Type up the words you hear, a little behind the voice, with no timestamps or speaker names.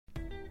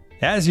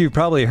As you've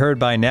probably heard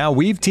by now,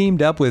 we've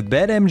teamed up with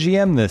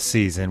BetMGM this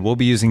season. We'll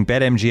be using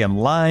BetMGM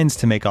lines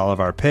to make all of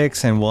our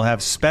picks, and we'll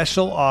have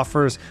special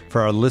offers for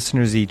our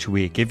listeners each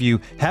week. If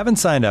you haven't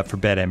signed up for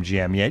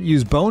BetMGM yet,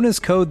 use bonus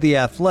code The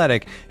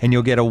Athletic, and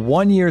you'll get a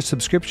 1-year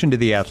subscription to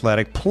The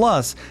Athletic,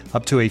 plus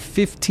up to a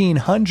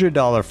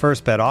 $1,500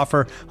 first bet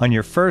offer on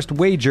your first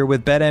wager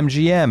with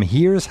BetMGM.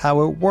 Here's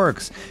how it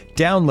works.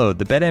 Download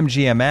the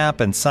BetMGM app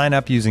and sign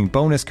up using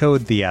bonus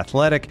code The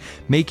Athletic.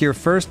 Make your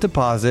first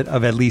deposit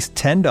of at least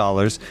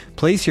 $10.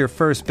 Place your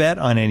first bet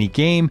on any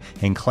game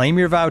and claim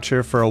your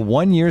voucher for a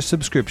 1-year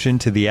subscription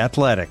to The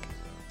Athletic.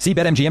 See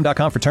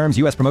BetMGM.com for terms.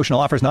 U.S. promotional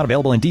offers not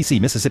available in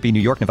D.C., Mississippi, New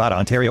York, Nevada,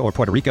 Ontario, or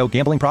Puerto Rico.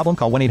 Gambling problem?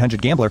 Call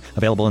 1-800-GAMBLER.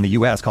 Available in the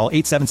U.S. Call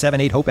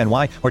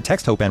 877-8-HOPE-NY or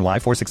text HOPE-NY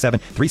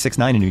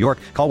 467-369 in New York.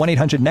 Call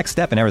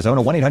 1-800-NEXT-STEP in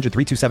Arizona.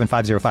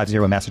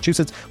 1-800-327-5050 in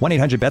Massachusetts.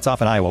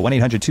 1-800-BETS-OFF in Iowa.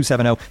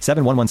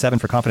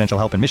 1-800-270-7117 for confidential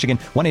help in Michigan.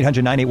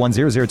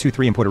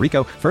 1-800-981-0023 in Puerto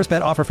Rico. First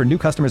bet offer for new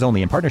customers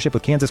only in partnership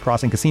with Kansas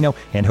Crossing Casino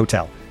and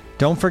Hotel.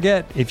 Don't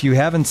forget, if you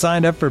haven't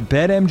signed up for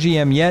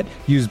BetMGM yet,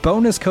 use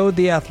bonus code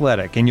The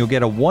Athletic, and you'll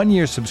get a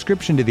 1-year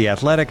subscription to The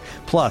Athletic,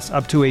 plus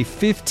up to a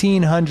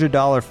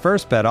 $1,500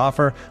 first bet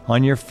offer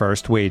on your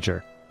first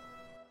wager.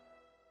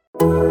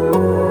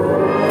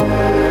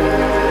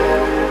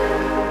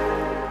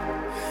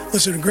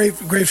 Listen, a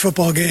great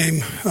football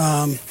game.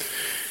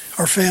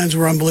 Our fans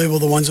were unbelievable,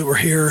 the ones that were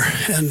here,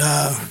 and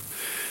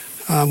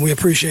we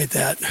appreciate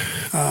that.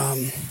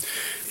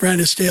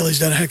 Brandon Staley's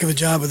done a heck of a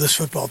job with this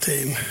football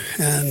team,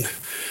 and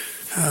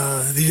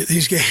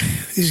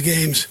these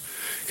games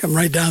come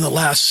right down to the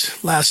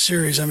last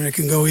series. I mean, it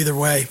can go either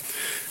way.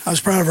 I was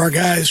proud of our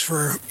guys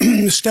for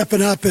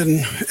stepping up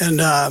and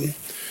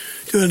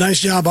doing a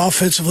nice job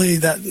offensively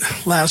that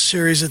last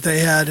series that they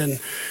had, and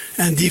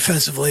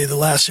defensively the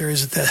last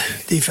series that the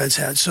defense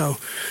had. So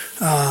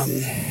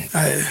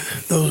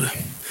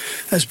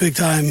that's big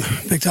time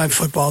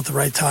football at the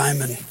right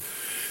time, and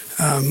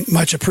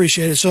much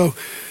appreciated. So.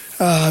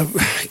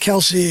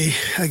 Kelsey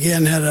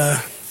again had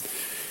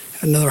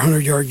another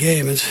 100-yard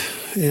game.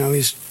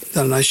 He's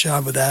done a nice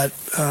job with that.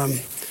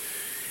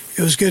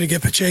 It was good to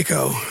get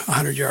Pacheco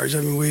 100 yards. I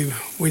mean, we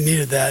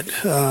needed that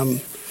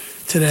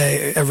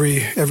today.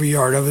 Every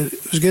yard of it.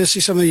 It was good to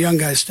see some of the young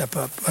guys step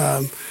up.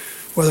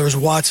 Whether it was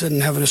Watson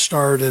having a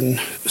start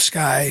and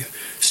Sky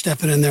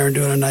stepping in there and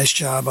doing a nice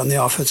job on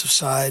the offensive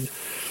side.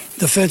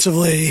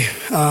 Defensively.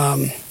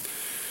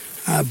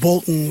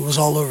 Bolton was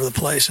all over the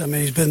place. I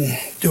mean, he's been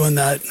doing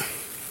that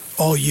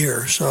all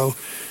year. So,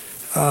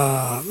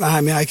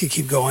 I could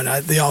keep going.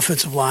 The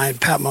offensive line,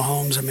 Pat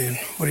Mahomes, I mean,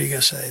 what are you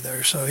going to say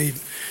there? So he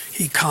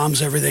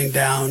calms everything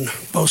down,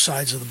 both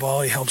sides of the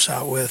ball he helps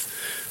out with.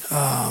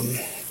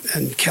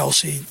 And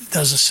Kelsey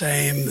does the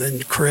same,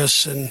 and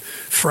Chris and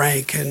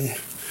Frank. And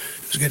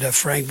it was good to have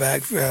Frank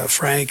back,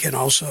 Frank and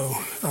also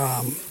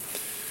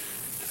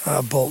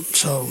Bolton.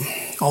 So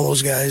all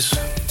those guys,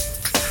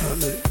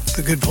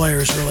 the good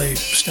players really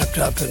stepped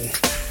up and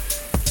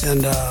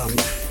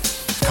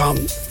calm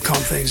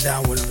things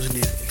down when it was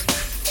needed.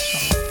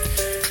 So,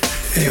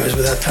 anyways,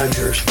 with that, time's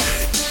yours.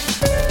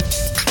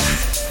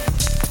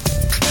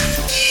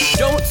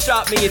 Don't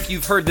stop me if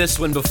you've heard this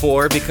one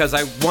before, because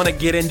I want to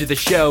get into the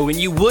show, and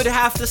you would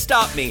have to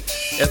stop me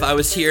if I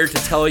was here to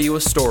tell you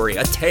a story,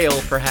 a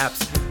tale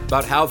perhaps,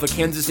 about how the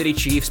Kansas City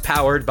Chiefs,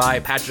 powered by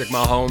Patrick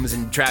Mahomes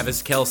and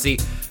Travis Kelce,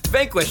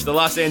 vanquished the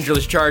Los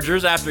Angeles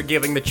Chargers after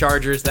giving the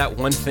Chargers that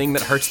one thing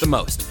that hurts the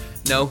most.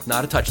 No,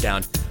 not a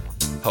touchdown.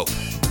 Hope.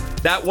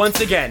 That,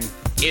 once again,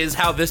 is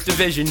how this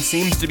division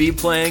seems to be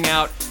playing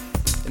out.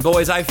 And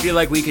boys, I feel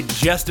like we could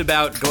just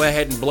about go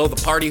ahead and blow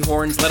the party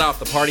horns, let off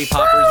the party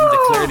poppers, and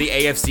declare the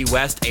AFC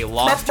West a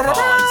lost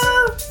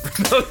cause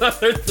for those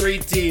other three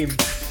teams.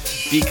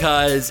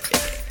 Because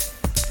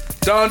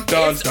dun,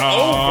 dun, it's dun.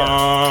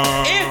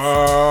 over. It's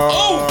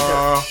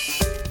over.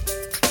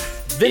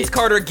 Vince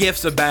Carter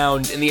gifts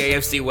abound in the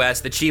AFC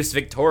West. The Chiefs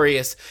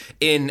victorious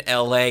in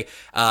LA.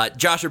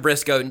 Joshua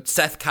Briscoe,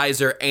 Seth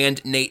Kaiser,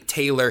 and Nate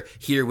Taylor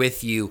here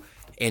with you.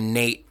 And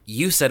Nate,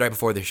 you said right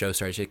before the show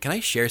started, can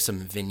I share some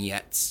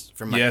vignettes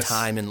from my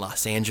time in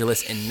Los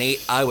Angeles? And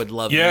Nate, I would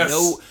love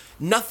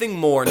nothing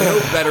more, no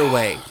better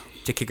way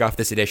to kick off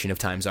this edition of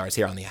Times Ours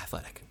here on The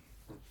Athletic.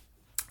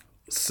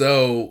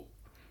 So,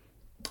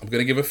 I'm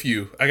going to give a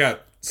few. I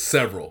got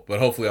several, but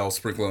hopefully I'll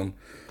sprinkle them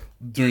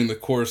during the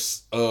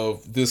course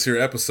of this here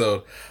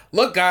episode.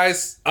 Look,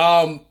 guys,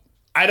 I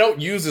don't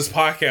use this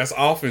podcast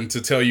often to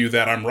tell you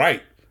that I'm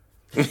right.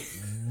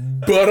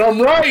 But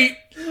I'm right.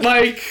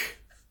 Like,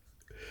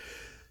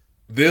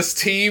 this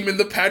team in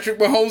the Patrick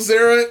Mahomes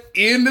era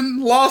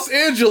in Los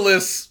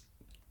Angeles,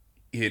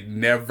 it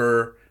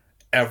never,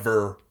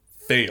 ever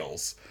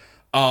fails.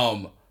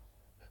 Dad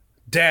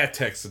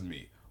texted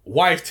me.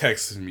 Wife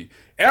texted me.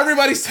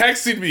 Everybody's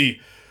texting me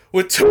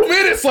with 2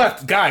 minutes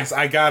left. Guys,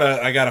 I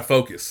gotta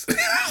focus.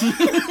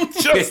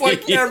 Just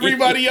like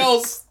everybody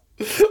else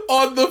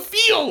on the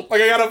field.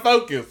 Like, I gotta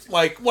focus.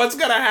 Like, what's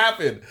gonna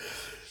happen?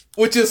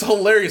 Which is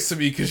hilarious to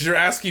me because you're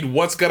asking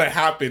what's gonna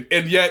happen,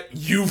 and yet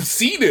you've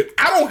seen it.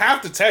 I don't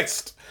have to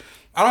text.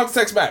 I don't have to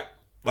text back.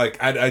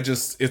 Like, I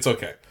just, it's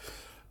okay.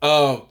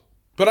 But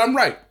I'm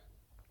right.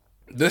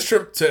 This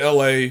trip to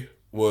LA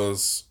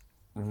was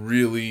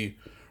really,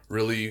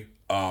 really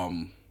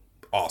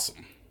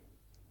awesome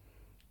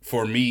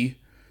for me,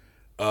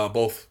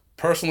 both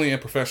personally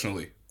and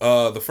professionally.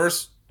 The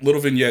first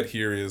little vignette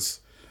here is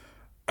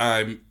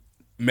I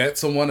met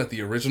someone at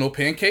the original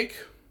Pancake.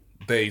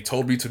 They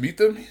told me to meet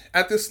them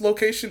at this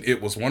location.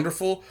 It was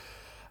wonderful.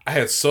 I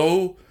had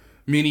so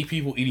many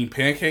people eating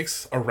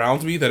pancakes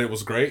around me that it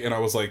was great. And I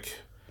was like,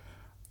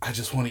 I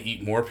just want to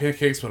eat more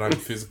pancakes, but I'm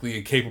physically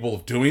incapable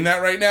of doing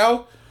that right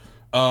now.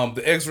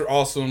 The eggs were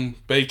awesome.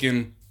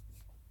 Bacon.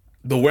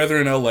 The weather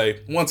in LA,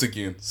 once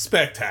again,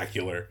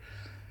 spectacular.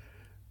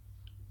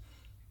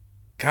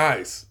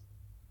 Guys,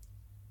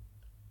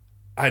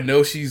 I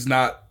know she's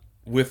not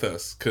with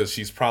us because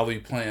she's probably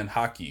playing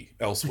hockey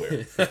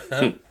elsewhere.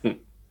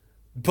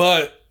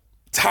 But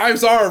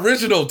times are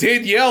original.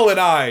 Danielle and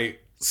I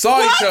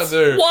saw each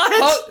other.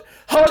 What?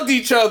 Hugged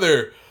each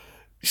other.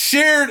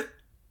 Shared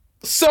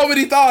so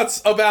many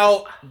thoughts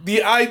about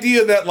the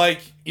idea that,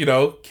 like, you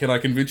know, can I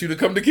convince you to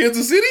come to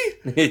Kansas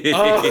City?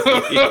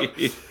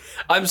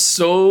 I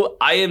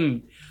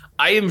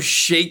am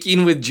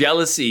shaking with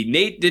jealousy.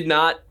 Nate did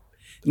not.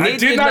 I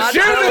did not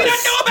share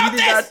this. He did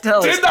not tell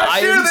us. Did not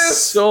share I am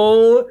this.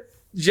 so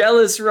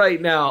jealous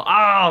right now.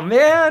 Oh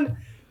man.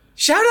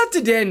 Shout out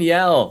to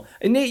Danielle.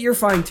 And Nate, you're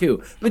fine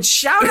too. But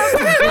shout out to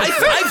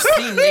I've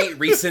seen Nate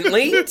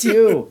recently. me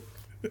too.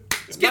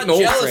 It's getting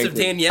old, jealous frankly. of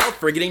Danielle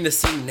for getting to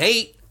see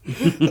Nate.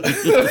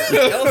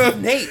 Jealous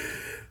of Nate.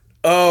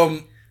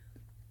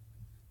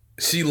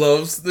 She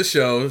loves the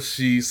show.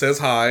 She says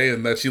hi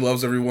and that she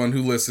loves everyone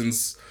who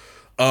listens.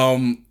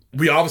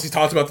 We obviously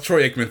talked about the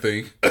Troy Aikman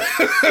thing.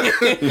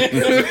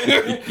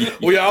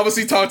 We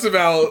obviously talked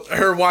about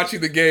her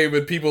watching the game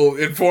and people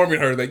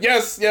informing her that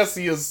yes,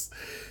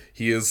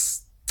 he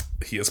has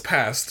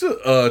passed Troy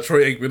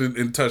Aikman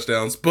in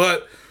touchdowns.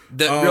 But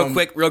Real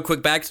quick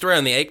backstory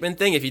on the Aikman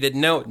thing. If you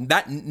didn't know,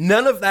 that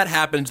none of that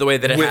happened the way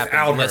that it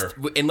happened,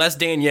 unless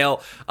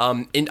Danielle,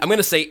 I'm going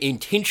to say,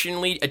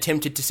 intentionally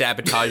attempted to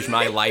sabotage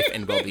my life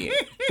and well-being.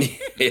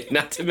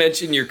 Not to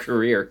mention your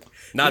career.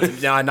 Not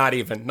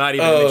even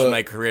mention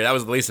my career. That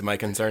was the least of my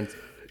concerns.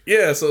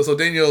 Yeah, so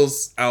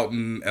Danielle's out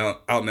in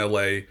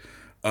LA,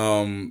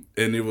 and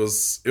it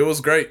was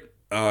great.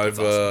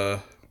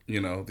 Awesome.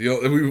 You know, we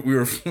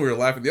were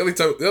laughing.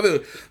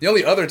 The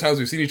only other times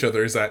we've seen each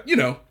other is at, you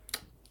know,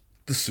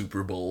 the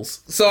Super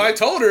Bowls. So I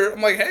told her,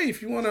 I'm like, hey,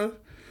 if you want to, you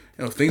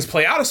know, if things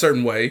play out a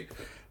certain way,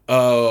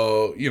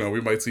 you know, we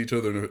might see each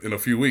other in a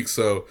few weeks.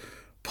 So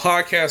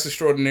podcast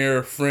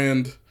extraordinaire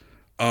friend.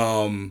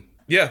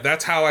 Yeah,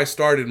 that's how I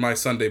started my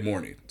Sunday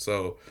morning.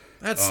 So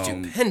that's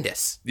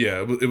stupendous.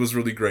 Yeah, it was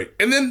really great.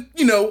 And then,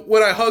 you know,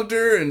 when I hugged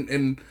her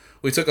and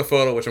we took a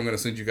photo, which I'm going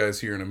to send you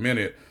guys here in a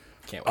minute.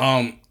 Can't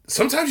wait.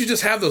 Sometimes you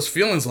just have those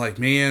feelings like,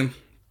 man,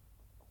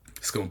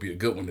 it's going to be a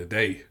good one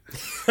today.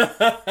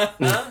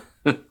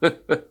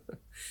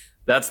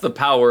 That's the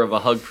power of a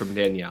hug from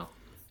Danielle.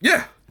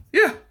 Yeah.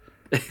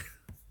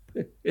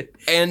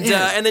 And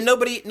then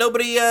nobody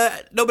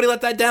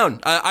let that down.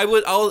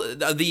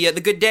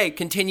 The good day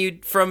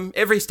continued from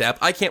every step.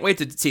 I can't wait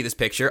to see this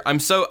picture. I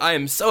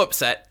am so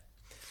upset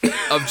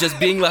of just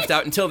being left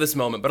out until this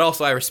moment, but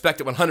also I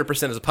respect it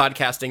 100% as a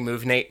podcasting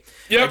move, Nate.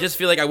 Yep. I just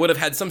feel like I would have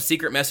had some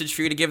secret message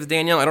for you to give to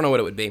Danielle. I don't know what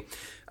it would be.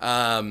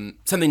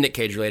 Something Nick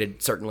Cage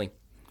related, certainly.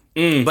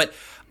 But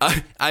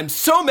I'm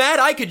so mad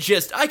I could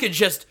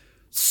just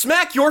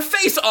smack your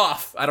face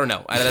off. I don't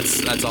know.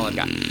 That's all I've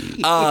got.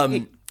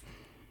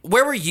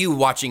 Where were you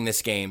watching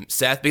this game,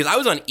 Seth? Because I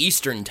was on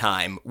Eastern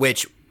time,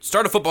 which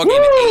start a football game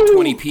at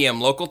 8:20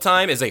 p.m. local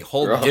time is a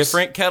whole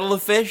different kettle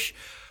of fish.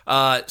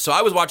 So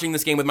I was watching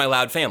this game with my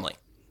loud family.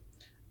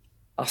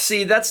 Oh,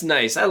 see, that's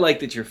nice. I like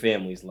that your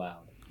family's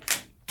loud.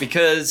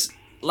 Because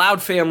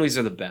loud families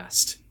are the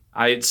best.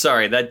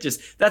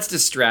 That's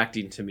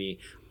distracting to me.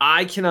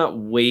 I cannot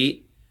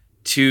wait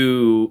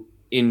to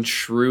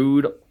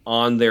intrude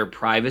on their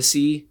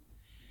privacy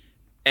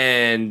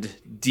and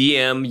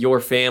DM your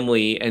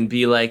family and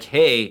be like,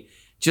 hey,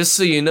 just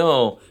so you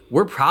know,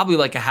 we're probably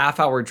like a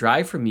half-hour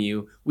drive from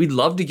you. We'd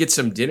love to get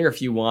some dinner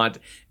if you want.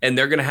 And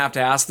they're going to have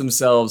to ask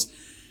themselves,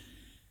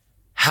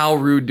 how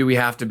rude do we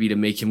have to be to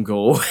make him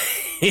go away?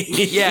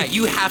 Yeah,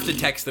 you have to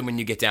text them when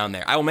you get down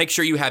there. I will make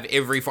sure you have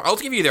I'll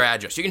give you their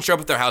address. You can show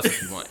up at their house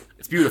if you want.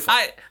 It's beautiful.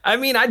 I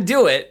mean, I'd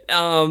do it.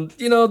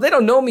 You know, they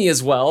don't know me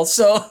as well,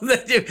 so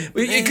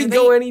it could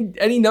go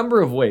any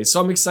number of ways. So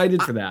I'm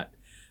excited for that.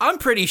 I'm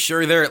pretty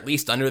sure they're at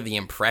least under the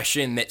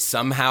impression that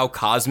somehow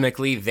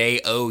cosmically they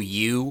owe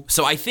you.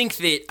 So I think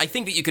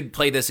that you could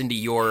play this into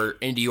your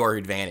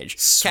advantage.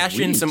 Sweet. Cash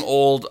in some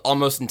old,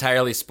 almost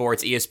entirely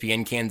sports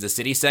ESPN Kansas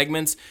City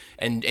segments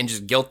and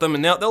just guilt them,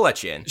 and they'll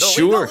let you in.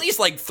 They'll at least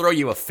like throw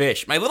you a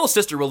fish. My little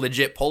sister will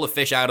legit pull a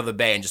fish out of the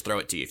bay and just throw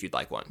it to you if you'd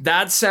like one.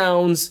 That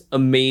sounds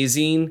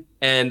amazing,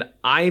 and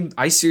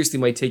I seriously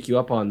might take you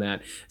up on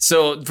that.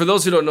 So for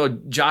those who don't know,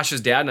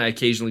 Josh's dad and I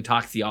occasionally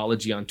talk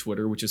theology on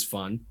Twitter, which is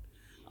fun.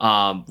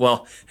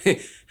 Well,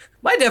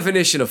 My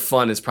definition of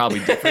fun is probably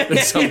different than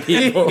some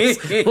people's.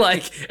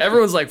 Like,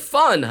 everyone's like,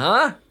 fun,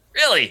 huh?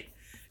 Really?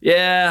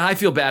 Yeah, I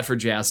feel bad for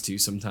Jazz too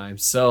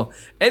sometimes. So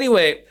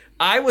anyway,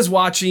 I was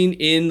watching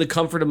in the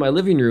comfort of my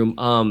living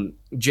room.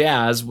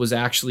 Jazz was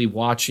actually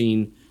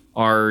watching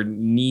our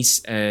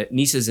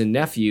nieces and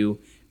nephew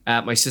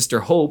at my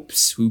sister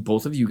Hope's, who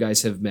both of you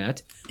guys have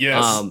met.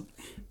 Yes.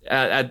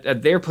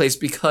 At their place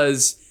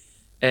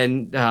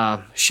and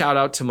shout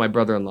out to my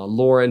brother-in-law,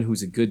 Lauren,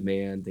 who's a good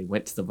man. They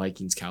went to the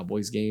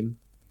Vikings-Cowboys game,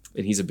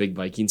 and he's a big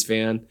Vikings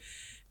fan.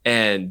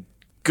 And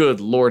good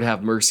Lord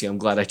have mercy, I'm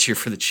glad I cheer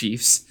for the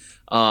Chiefs.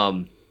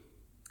 And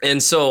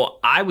so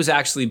I was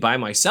actually by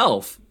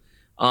myself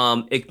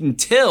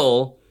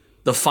until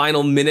the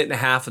final minute and a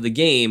half of the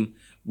game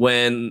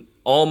when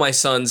all my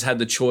sons had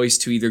the choice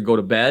to either go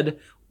to bed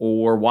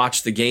or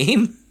watch the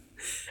game.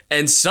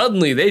 And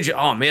suddenly they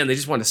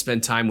just wanted to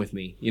spend time with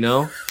me, you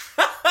know?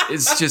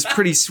 It's just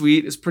pretty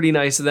sweet. It's pretty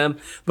nice of them.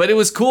 But it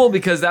was cool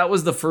because that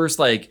was the first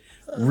like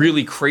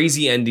really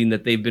crazy ending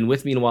that they've been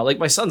with me in a while. Like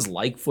my sons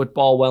like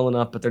football well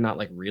enough, but they're not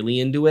like really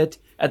into it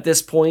at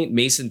this point.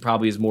 Mason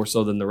probably is more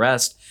so than the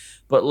rest.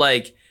 But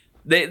like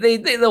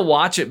they'll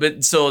watch it.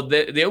 But so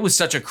it was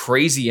such a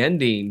crazy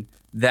ending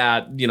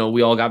that, you know,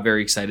 we all got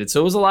very excited. So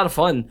it was a lot of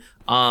fun.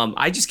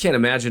 I just can't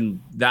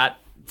imagine that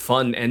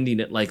fun ending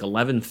at like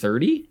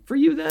 11:30 for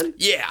you then.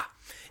 Yeah,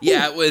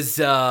 it was.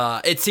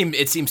 It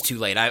seems too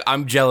late.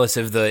 I'm jealous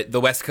of the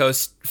West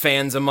Coast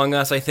fans among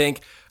us. I think,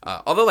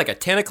 although like a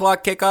 10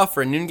 o'clock kickoff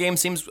for a noon game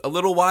seems a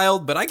little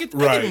wild, but I could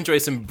enjoy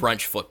some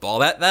brunch football.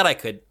 That I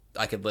could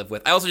live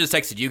with. I also just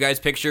texted you guys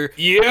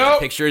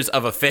pictures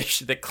of a fish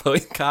that Chloe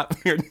caught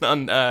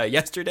on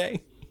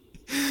yesterday.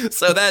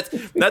 So that's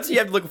what you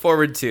have to look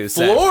forward to.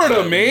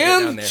 Florida,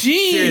 man.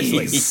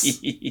 Jeez.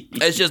 Seriously.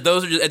 It's just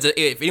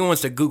if anyone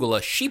wants to Google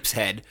a sheep's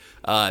head,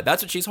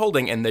 that's what she's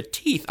holding, and the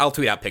teeth. I'll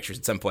tweet out pictures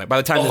at some point. By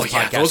the time this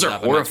podcast those is are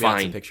up,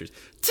 horrifying pictures.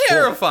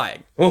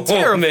 Terrifying.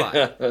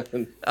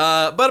 Terrifying.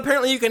 But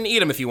apparently you can eat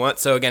them if you want.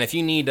 So again, if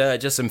you need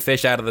just some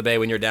fish out of the bay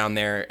when you're down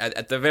there,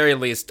 at the very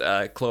least,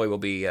 Chloe will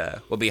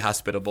be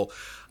hospitable.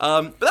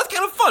 But that's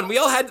kind of fun. We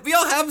all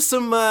have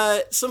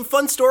some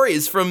fun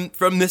stories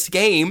from this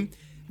game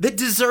that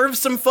deserves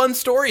some fun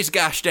stories,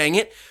 gosh dang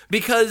it.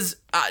 Because,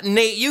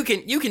 Nate, you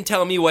can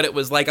tell me what it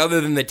was like other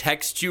than the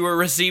text you were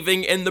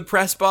receiving in the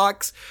press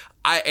box.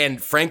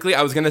 And frankly,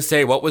 I was going to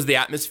say, what was the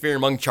atmosphere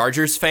among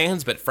Chargers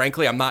fans? But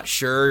frankly, I'm not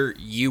sure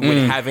you would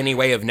have any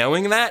way of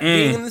knowing that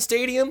being in the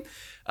stadium.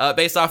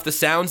 Based off the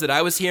sounds that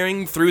I was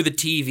hearing through the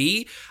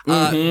TV.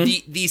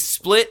 The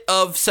split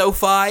of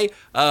SoFi,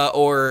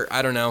 or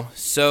I don't know,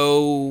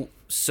 so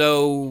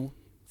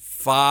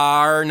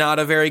far not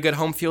a very good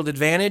home field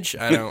advantage.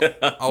 I'll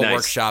Nice.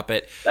 workshop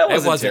it. That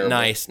it wasn't terrible.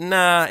 nice.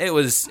 Nah,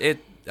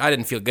 I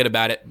didn't feel good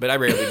about it, but I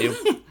rarely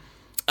do.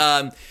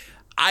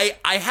 I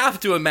have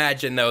to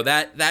imagine though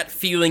that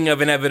feeling of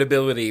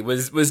inevitability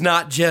was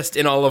not just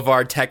in all of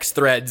our text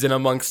threads and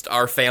amongst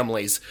our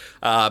families,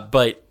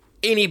 but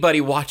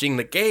anybody watching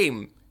the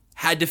game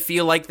had to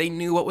feel like they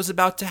knew what was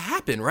about to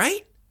happen,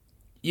 right?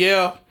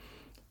 Yeah.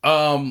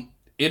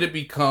 It had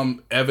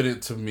become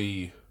evident to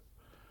me,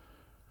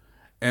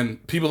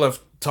 and people have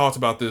talked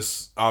about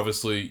this,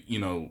 obviously,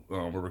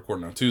 we're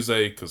recording on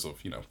Tuesday because of,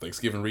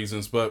 Thanksgiving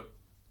reasons. But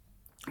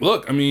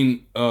look, I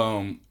mean,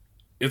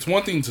 it's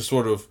one thing to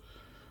sort of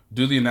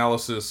do the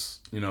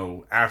analysis,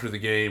 after the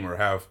game or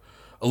have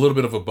a little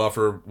bit of a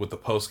buffer with the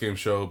post-game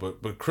show.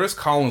 But Chris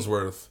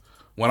Collinsworth,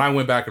 when I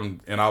went back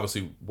and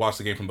obviously watched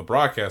the game from the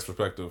broadcast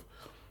perspective,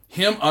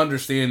 him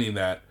understanding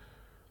that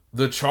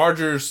the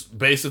Chargers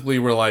basically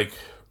were like,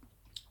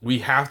 we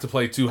have to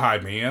play too high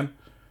man.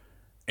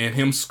 And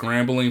him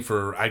scrambling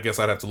for, I guess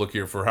I'd have to look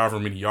here for however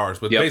many yards,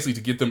 but basically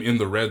to get them in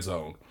the red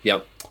zone.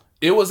 Yep.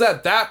 It was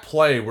at that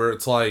play where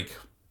it's like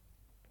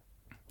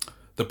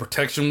the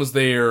protection was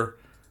there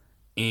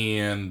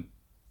and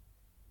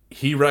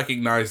he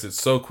recognized it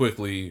so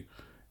quickly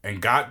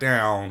and got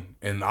down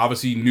and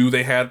obviously knew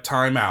they had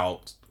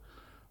timeout.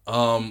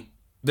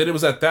 That it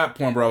was at that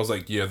point where I was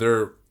like, yeah,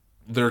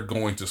 they're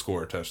going to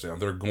score a touchdown.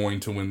 They're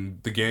going to win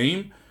the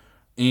game.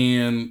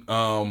 And,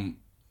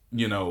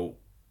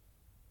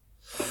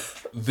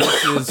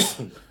 this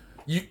is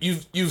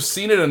you've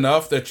seen it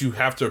enough that you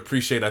have to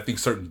appreciate, I think,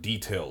 certain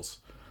details.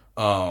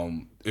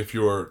 If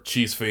you're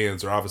Chiefs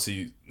fans or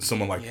obviously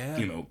someone like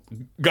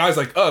guys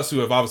like us who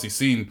have obviously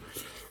seen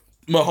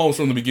Mahomes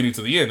from the beginning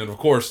to the end, and of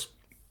course,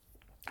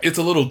 it's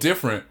a little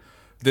different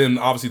than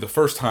obviously the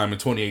first time in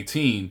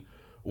 2018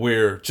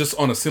 where just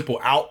on a simple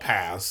out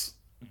pass,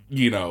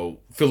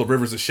 Phillip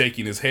Rivers is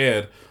shaking his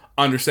head,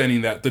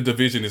 understanding that the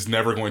division is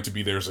never going to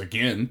be theirs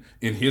again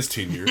in his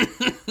tenure.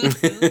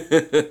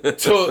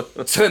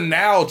 to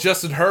now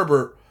Justin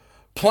Herbert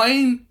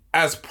playing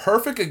as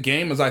perfect a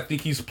game as I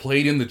think he's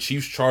played in the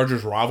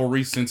Chiefs-Chargers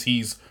rivalry since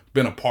he's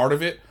been a part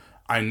of it.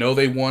 I know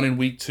they won in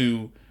week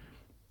 2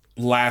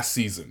 last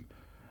season.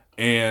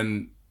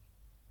 And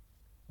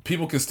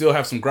people can still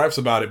have some gripes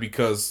about it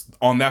because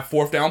on that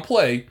 4th down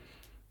play,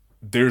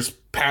 there's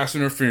pass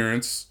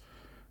interference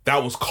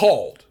that was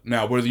called.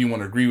 Now, whether you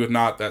want to agree with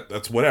not,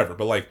 that's whatever.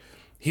 But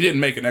he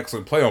didn't make an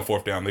excellent play on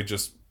fourth down.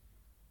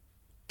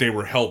 They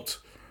were helped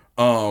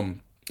by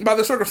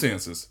the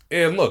circumstances.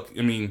 And look,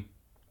 I mean,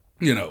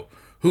 you know,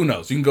 who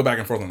knows? You can go back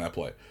and forth on that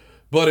play.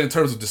 But in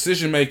terms of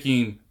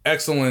decision-making,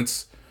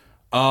 excellence,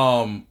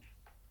 having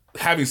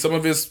some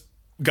of his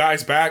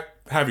guys back,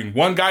 having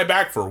one guy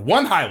back for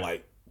one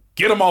highlight,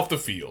 get him off the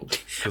field.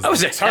 That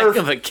was a heck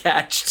of a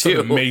catch,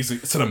 too.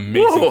 It's an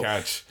amazing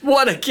catch.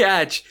 What a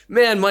catch.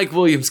 Man, Mike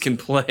Williams can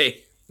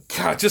play.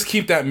 God, just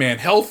keep that man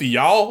healthy,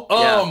 y'all.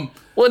 Yeah.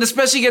 Well, and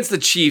especially against the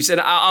Chiefs, and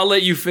I'll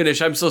let you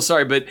finish. I'm so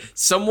sorry, but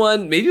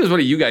someone, maybe it was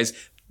one of you guys,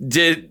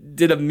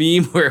 did a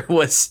meme where it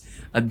was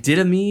did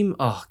a meme?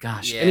 Oh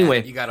gosh. Yeah,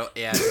 anyway, you gotta.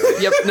 Yeah.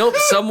 Yep. Nope.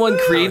 Someone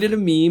created a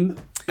meme.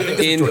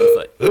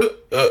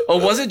 Oh,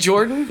 was it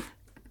Jordan?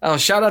 Oh,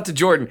 shout out to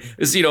Jordan.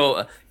 It's,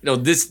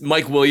 this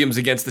Mike Williams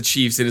against the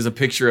Chiefs. It is a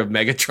picture of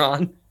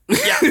Megatron.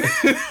 Yeah.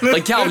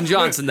 Like Calvin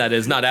Johnson, that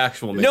is, not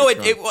actual Megatron. No,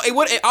 it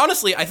would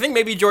honestly. I think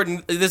maybe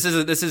Jordan. This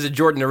is a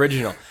Jordan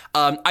original.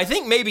 I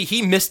think maybe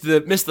he missed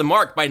the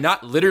mark by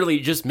not literally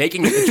just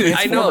making it the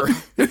I know.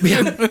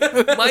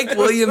 Yeah. Mike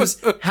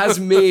Williams has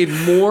made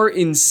more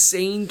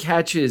insane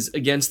catches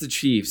against the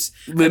Chiefs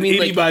than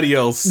anybody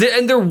else.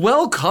 And they're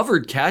well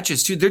covered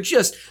catches too.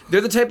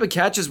 They're the type of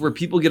catches where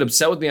people get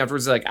upset with me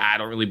afterwards. They're like, I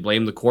don't really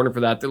blame the corner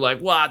for that. They're like,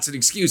 well, it's an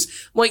excuse.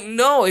 I'm like,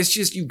 no, it's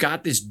just you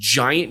got this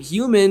giant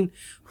human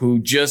who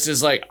just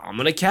is like, I'm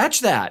gonna catch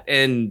that,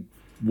 and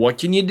what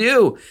can you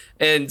do?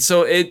 And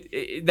so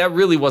that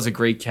really was a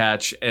great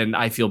catch, and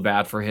I feel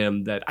bad for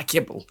him that I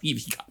can't believe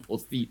he got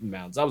both feet in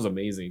bounds. That was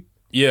amazing.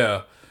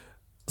 Yeah.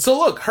 So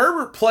look,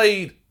 Herbert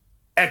played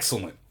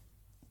excellent,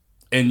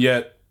 and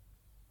yet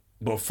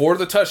before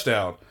the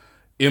touchdown,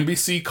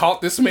 NBC caught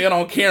this man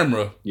on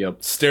camera,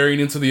 staring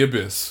into the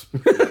abyss,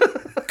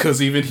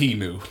 because even he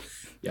knew.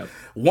 Yep.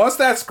 Once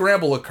that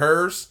scramble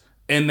occurs,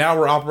 and now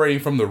we're operating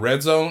from the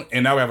red zone,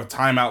 and now we have a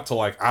timeout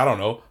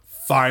to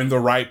find the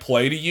right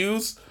play to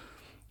use.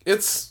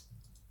 It's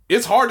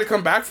hard to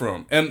come back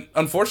from. And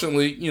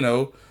unfortunately, I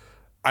know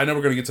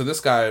we're going to get to this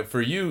guy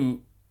for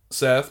you,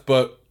 Seth,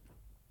 but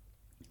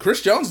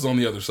Chris Jones is on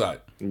the other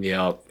side.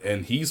 Yeah.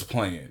 And he's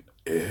playing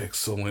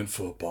excellent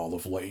football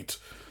of late.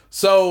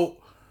 So,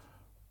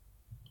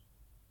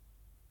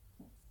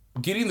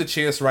 getting the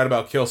chance to write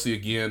about Kelce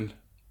again,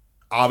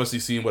 obviously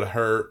seeing what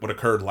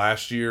occurred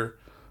last year,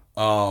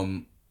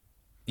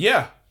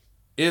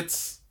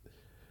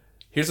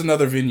 here's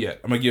another vignette.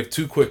 I'm going to give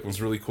two quick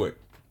ones really quick.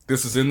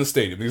 This is in the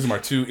stadium. These are my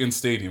two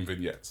in-stadium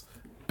vignettes.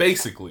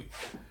 Basically,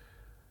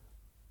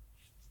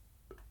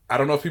 I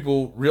don't know if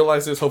people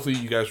realize this. Hopefully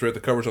you guys read the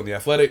coverage on The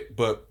Athletic,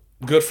 but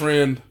good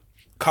friend,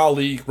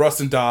 colleague,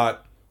 Rustin Dodd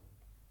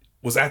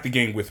was at the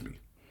game with me.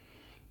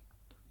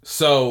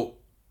 So,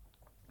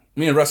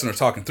 me and Rustin are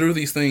talking through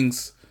these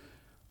things.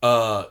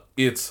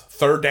 It's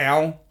third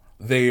down.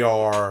 They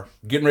are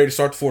getting ready to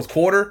start the fourth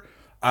quarter.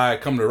 I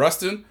come to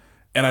Rustin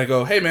and I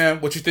go, "Hey man,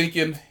 what you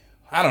thinking?"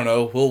 I don't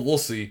know. We'll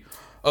see.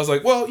 I was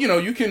like, "Well,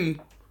 you can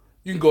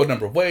go a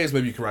number of ways.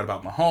 Maybe you can write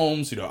about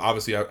Mahomes.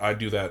 Obviously I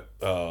do that.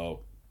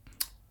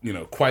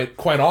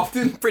 Quite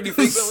often, pretty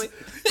frequently.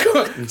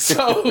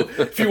 So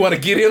if you want to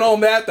get in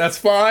on that, that's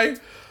fine."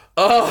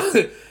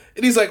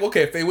 And he's like,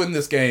 "Okay, if they win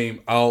this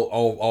game,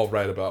 I'll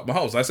write about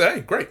Mahomes." I said,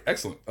 "Hey, great,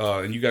 excellent.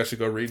 And you guys should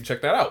go read and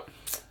check that out."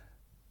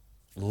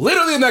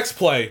 Literally the next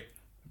play,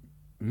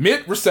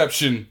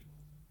 mid-reception,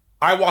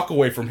 I walk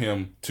away from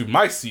him to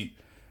my seat,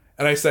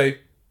 and I say,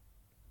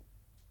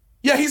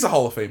 "Yeah, he's a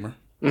Hall of Famer."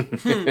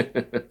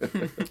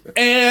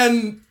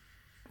 And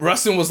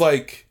Rustin was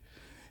like,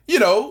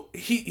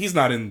 he's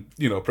not in,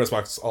 press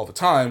boxes all the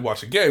time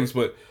watching games,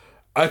 but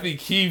I think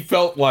he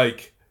felt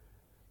like,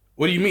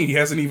 what do you mean? He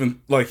hasn't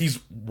even,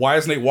 why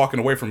is Nate walking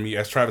away from me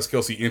as Travis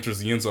Kelce enters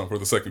the end zone for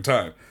the second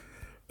time?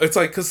 It's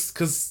like,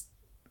 because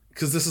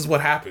this is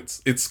what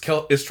happens. It's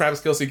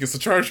Travis Kelce against the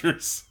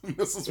Chargers.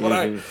 This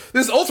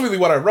is ultimately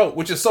what I wrote,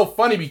 which is so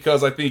funny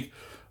because I think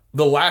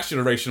the last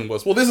generation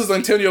was, well, this is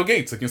Antonio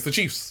Gates against the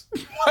Chiefs.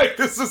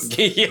 This is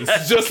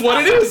just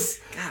what it is.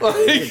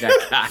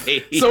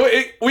 So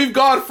we've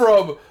gone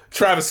from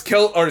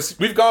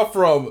we've gone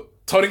from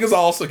Tony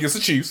Gonzalez against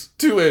the Chiefs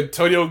to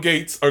Antonio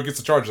Gates, or against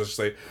the Chargers, I should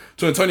say,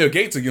 to Antonio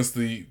Gates against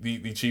the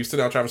Chiefs, to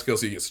now Travis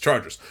Kelce against the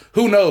Chargers.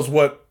 Who knows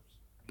what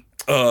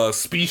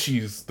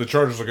species the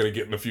Chargers are going to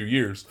get in a few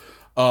years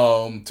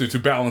to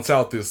balance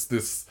out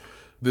this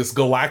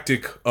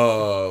galactic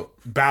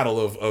battle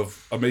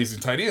of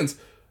amazing tight ends.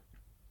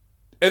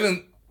 And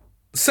then,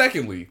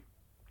 secondly,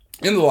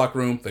 in the locker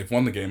room, they've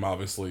won the game,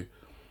 obviously.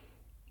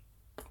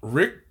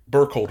 Rick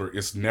Burkholder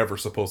is never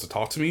supposed to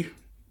talk to me,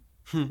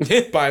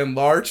 by and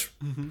large.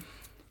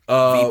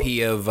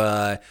 VP of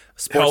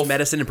sports health,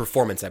 medicine and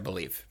performance, I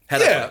believe.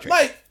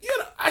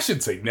 I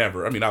should say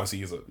never. I mean, obviously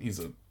he's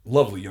a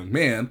lovely young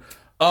man,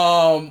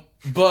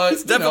 but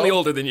he's definitely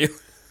older than you.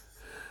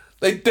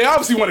 They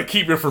obviously want to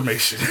keep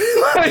information.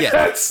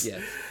 Yeah.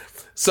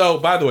 So,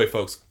 by the way,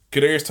 folks,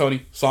 Kadarius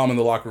Toney, saw him in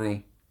the locker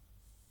room.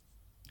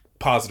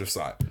 Positive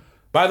sign.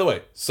 By the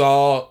way,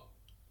 saw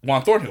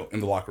Juan Thornhill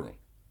in the locker room.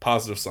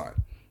 Positive sign.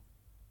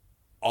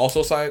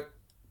 Also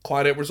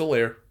Clyde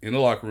Edwards-Helaire in the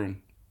locker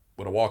room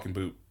with a walking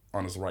boot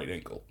on his right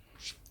ankle.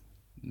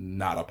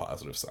 Not a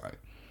positive sign.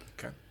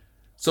 Okay.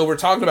 So we're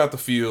talking about the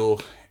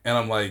field, and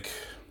I'm like,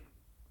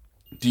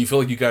 do you feel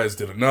like you guys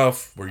did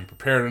enough? Were you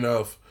prepared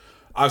enough?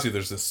 Obviously,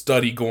 there's this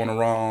study going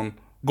around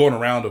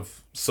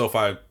of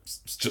SoFi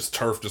just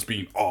turf just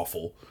being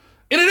awful.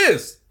 And it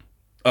is.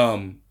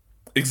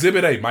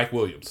 Exhibit A, Mike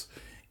Williams.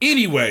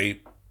 Anyway,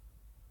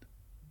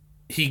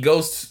 he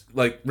goes,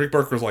 Rick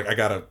Burker's like, I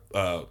gotta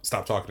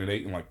stop talking to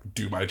Nate and,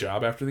 do my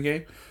job after the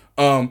game.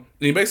 And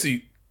he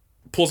basically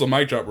pulls a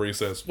mic drop where he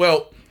says,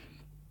 well,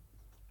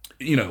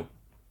 it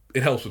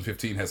helps when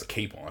 15 has a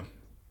cape on.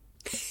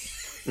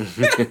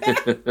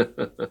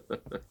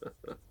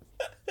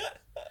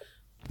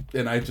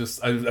 And I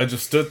just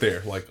stood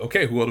there like,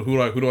 okay, who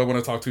do I want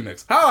to talk to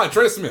next?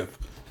 Trey Smith.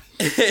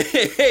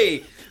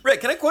 Hey,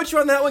 Rick, can I quote you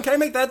on that one? Can I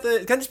make that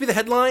can this be the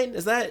headline?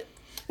 Is that?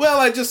 Well,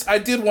 I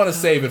did want to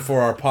save it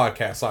for our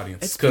podcast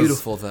audience. It's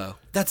beautiful though.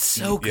 That's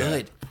so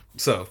good.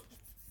 So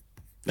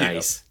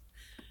nice.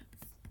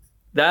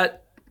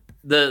 That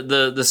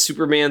the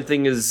Superman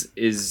thing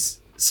is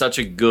such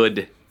a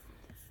good.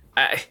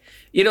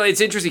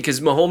 It's interesting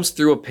because Mahomes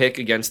threw a pick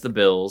against the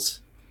Bills.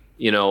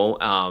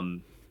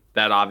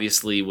 That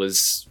obviously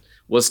was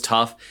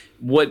tough.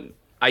 What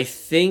I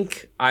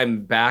think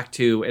I'm back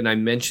to, and I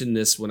mentioned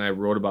this when I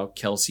wrote about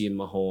Kelce and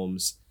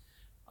Mahomes,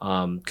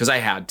 because I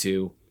had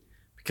to,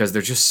 because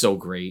they're just so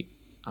great.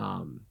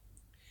 And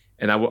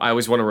I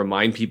always want to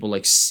remind people,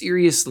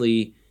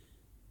 seriously,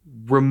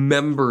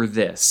 remember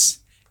this.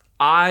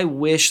 I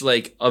wish,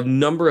 a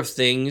number of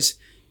things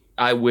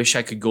I wish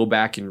I could go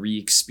back and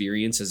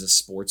re-experience as a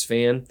sports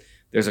fan.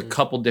 There's a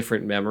couple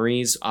different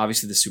memories.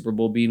 Obviously, the Super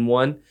Bowl being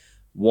one,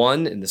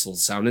 and this will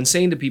sound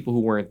insane to people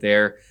who weren't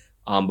there,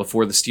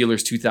 before the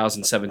Steelers'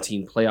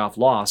 2017 playoff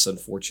loss,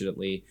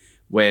 unfortunately,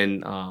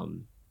 when,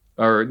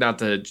 or not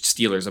the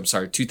Steelers, I'm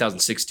sorry,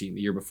 2016,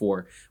 the year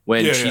before,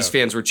 when Chiefs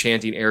fans were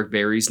chanting Eric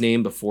Berry's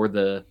name before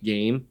the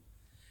game.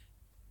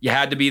 You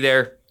had to be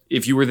there.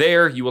 If you were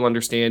there, you will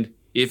understand.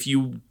 If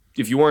you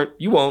weren't,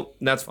 you won't,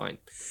 and that's fine.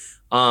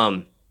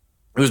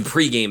 It was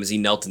pregame as he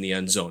knelt in the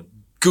end zone.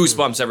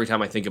 Goosebumps every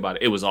time I think about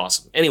it. It was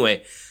awesome.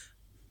 Anyway,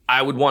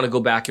 I would want to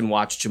go back and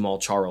watch Jamal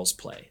Charles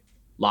play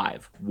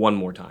live one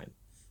more time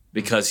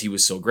because he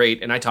was so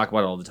great. And I talk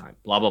about it all the time,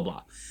 blah, blah,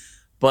 blah.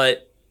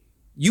 But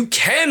you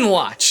can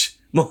watch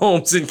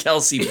Mahomes and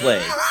Kelce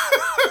play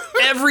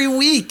every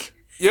week.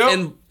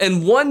 Yep.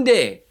 And one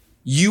day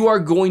you are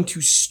going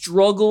to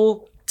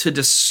struggle to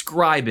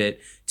describe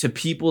it to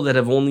people that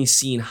have only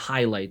seen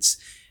highlights.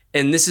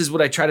 And this is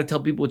what I try to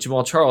tell people with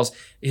Jamal Charles.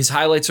 His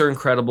highlights are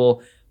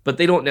incredible, but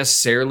they don't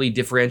necessarily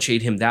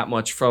differentiate him that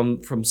much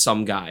from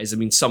some guys. I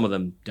mean, some of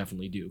them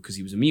definitely do because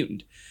he was a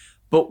mutant.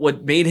 But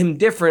what made him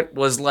different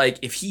was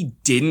if he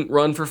didn't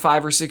run for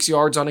 5 or 6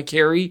 yards on a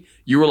carry,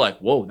 you were like,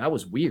 whoa, that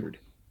was weird.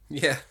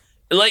 Yeah.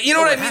 You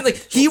know what I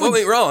mean? What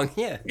went wrong?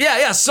 Yeah.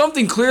 Yeah.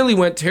 Something clearly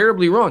went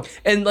terribly wrong.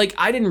 And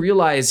I didn't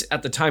realize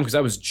at the time, because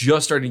I was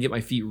just starting to get my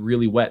feet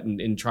really wet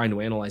in trying to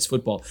analyze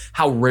football,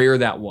 how rare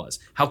that was,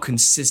 how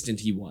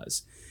consistent he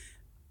was.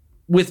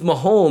 With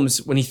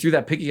Mahomes, when he threw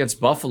that pick against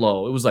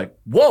Buffalo, it was like,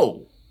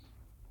 whoa,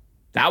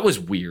 that was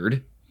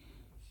weird.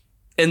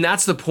 And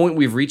that's the point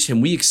we've reached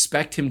him. We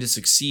expect him to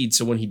succeed.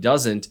 So when he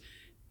doesn't,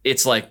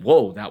 it's like,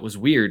 whoa, that was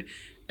weird.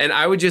 And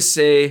I would just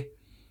say,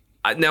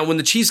 now, when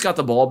the Chiefs got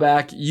the ball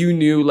back, you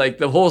knew,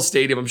 the whole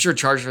stadium, I'm sure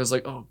Chargers was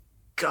like, oh,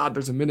 God,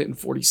 there's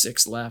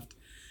 1:46 left.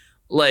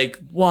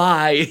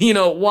 Why?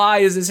 Why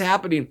is this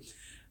happening?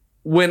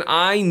 When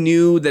I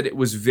knew that it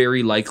was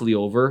very likely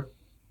over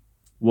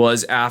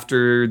was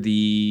after it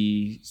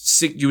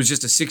was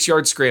just a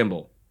 6-yard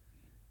scramble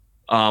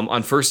on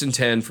 1st and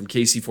 10 from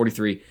KC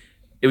 43.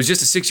 It was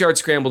just a 6-yard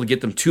scramble to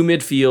get them to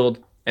midfield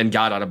and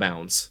got out of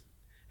bounds.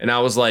 And I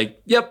was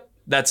like, yep,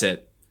 that's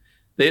it.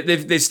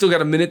 They've still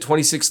got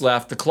 1:26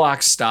 left. The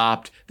clock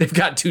stopped. They've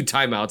got 2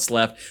 timeouts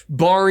left.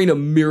 Barring a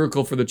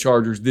miracle for the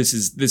Chargers, this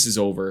is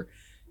over.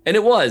 And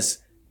it was.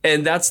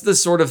 And that's the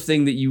sort of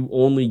thing that you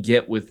only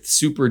get with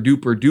super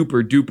duper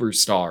duper duper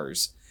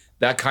stars.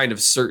 That kind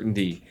of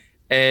certainty.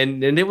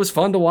 And it was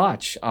fun to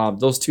watch.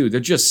 Those two,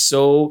 they're just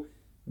so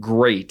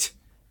great.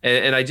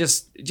 And I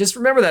just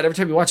remember that every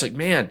time you watch,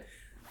 man,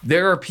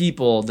 there are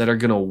people that are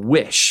going to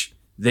wish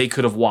they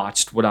could have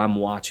watched what I'm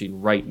watching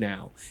right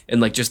now.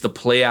 And just the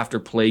play after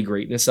play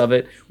greatness of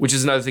it, which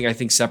is another thing I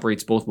think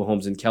separates both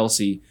Mahomes and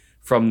Kelce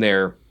from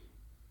their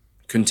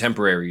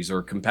contemporaries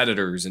or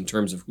competitors in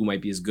terms of who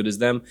might be as good as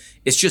them.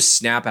 It's just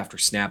snap after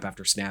snap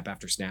after snap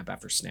after snap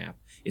after snap.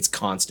 It's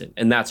constant.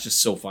 And that's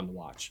just so fun to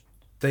watch.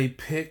 They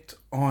picked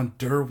on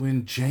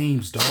Derwin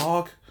James,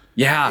 dog.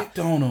 Yeah. Picked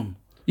on him.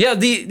 Yeah,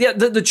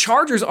 the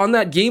Chargers on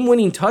that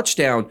game-winning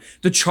touchdown,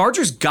 the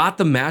Chargers got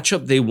the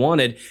matchup they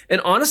wanted. And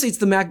honestly, it's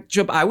the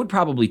matchup I would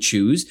probably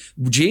choose.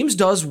 James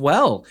does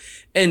well.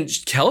 And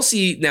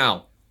Kelce,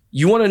 now,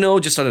 you want to know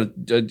I'm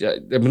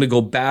going to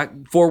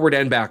go forward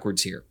and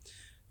backwards here.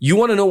 You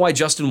want to know why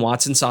Justin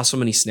Watson saw so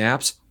many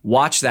snaps?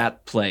 Watch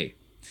that play.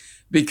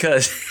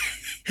 Because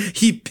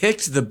He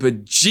picked the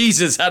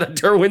bejesus out of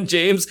Derwin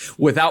James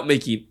without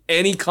making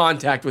any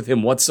contact with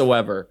him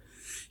whatsoever.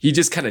 He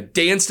just kind of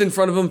danced in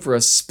front of him for a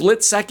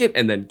split second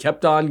and then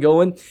kept on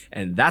going.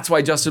 And that's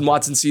why Justin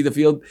Watson see the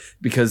field,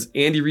 because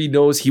Andy Reid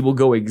knows he will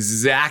go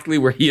exactly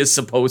where he is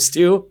supposed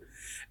to.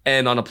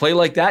 And on a play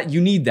like that, you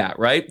need that,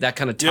 right? That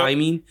kind of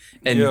timing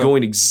and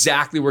going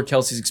exactly where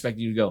Kelsey's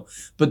expecting you to go.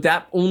 But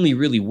that only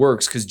really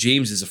works because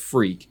James is a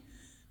freak.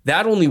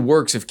 That only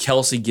works if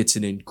Kelsey gets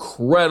an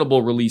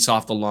incredible release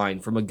off the line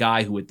from a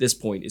guy who at this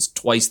point is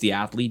twice the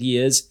athlete he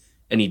is,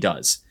 and he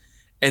does.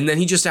 And then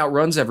he just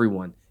outruns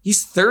everyone.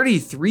 He's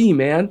 33,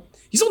 man.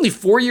 He's only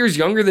 4 years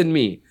younger than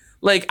me.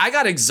 Like, I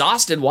got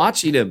exhausted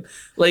watching him.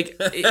 Like,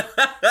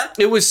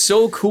 it was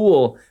so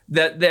cool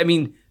that I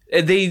mean,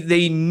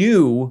 they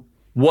knew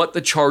what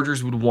the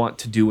Chargers would want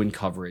to do in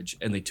coverage,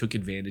 and they took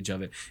advantage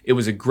of it. It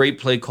was a great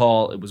play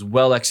call. It was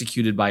well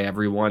executed by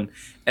everyone.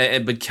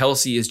 But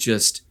Kelsey is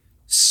just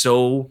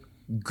so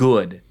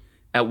good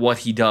at what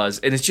he does.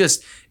 And it's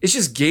just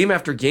game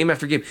after game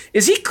after game.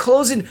 Is he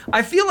closing?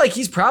 I feel like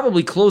he's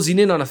probably closing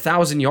in on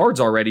 1,000 yards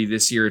already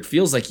this year. It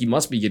feels like he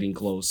must be getting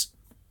close.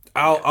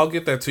 I'll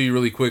get that to you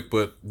really quick,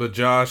 but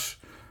Josh,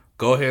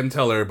 go ahead and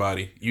tell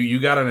everybody. You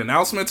got an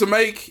announcement to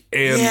make,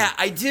 and yeah,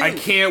 I do. I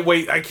can't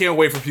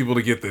wait for people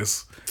to get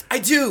this. I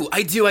do.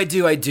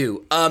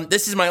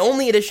 This is my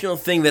only additional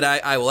thing that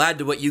I will add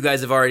to what you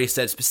guys have already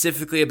said,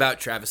 specifically about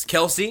Travis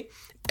Kelce.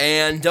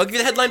 And I'll give you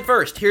the headline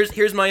first.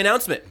 Here's my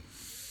announcement.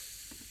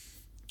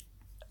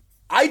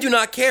 I do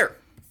not care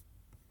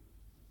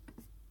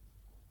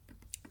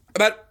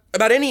about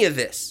any of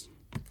this.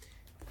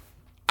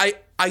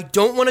 I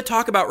don't want to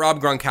talk about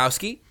Rob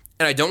Gronkowski,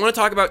 and I don't want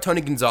to talk about Tony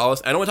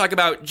Gonzalez. I don't want to talk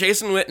about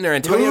Jason Witten or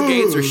Antonio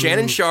Gates or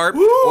Shannon Sharp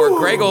or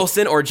Greg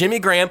Olsen or Jimmy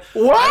Graham.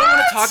 What? I don't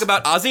want to talk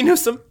about Ozzie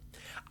Newsome.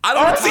 I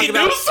don't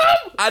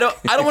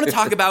want to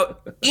talk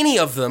about any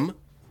of them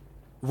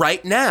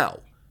right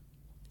now.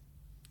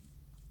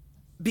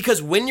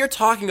 Because when you're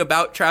talking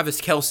about Travis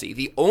Kelce,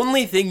 the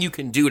only thing you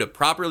can do to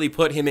properly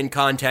put him in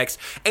context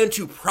and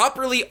to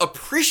properly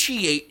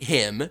appreciate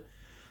him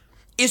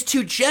is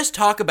to just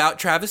talk about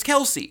Travis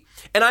Kelce.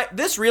 And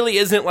this really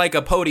isn't like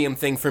a podium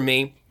thing for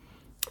me.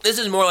 This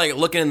is more like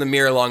looking in the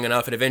mirror long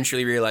enough and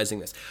eventually realizing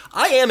this.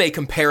 I am a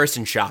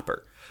comparison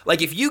shopper.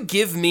 Like if you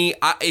give me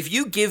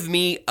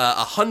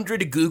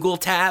 100 Google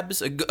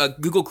tabs,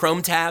 Google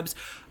Chrome tabs,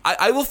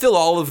 I will fill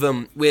all of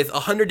them with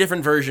 100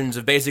 different versions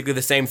of basically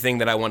the same thing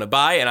that I want to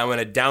buy, and I'm going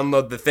to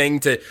download the thing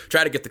to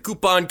try to get the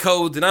coupon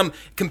codes, and I'm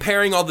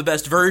comparing all the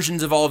best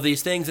versions of all of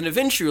these things, and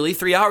eventually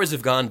 3 hours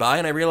have gone by,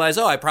 and I realize,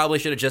 I probably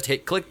should have just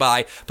hit click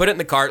buy, put it in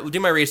the cart,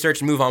 do my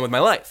research, and move on with my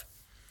life.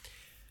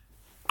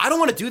 I don't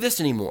want to do this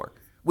anymore.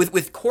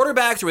 With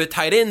quarterbacks or with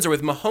tight ends or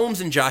with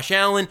Mahomes and Josh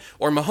Allen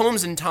or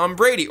Mahomes and Tom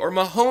Brady or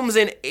Mahomes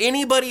and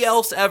anybody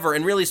else ever,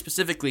 and really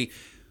specifically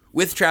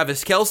with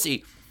Travis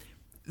Kelce,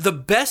 the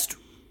best,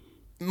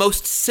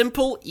 most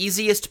simple,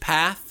 easiest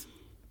path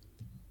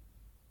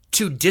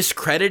to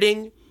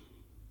discrediting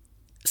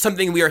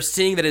something we are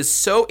seeing that is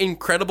so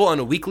incredible on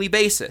a weekly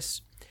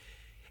basis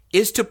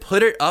is to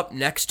put it up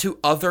next to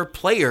other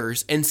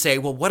players and say,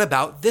 well, what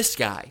about this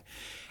guy?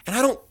 And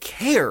I don't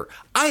care.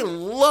 I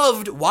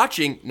loved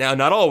watching, now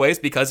not always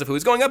because of who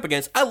he's going up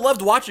against, I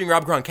loved watching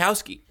Rob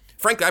Gronkowski.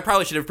 Frankly, I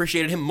probably should have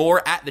appreciated him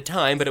more at the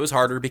time, but it was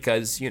harder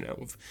because,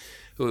 of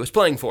who he was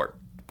playing for.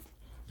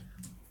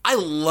 I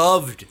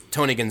loved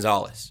Tony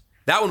Gonzalez.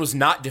 That one was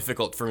not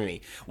difficult for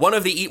me. One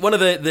of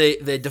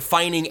the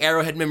defining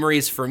Arrowhead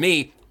memories for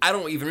me, I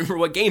don't even remember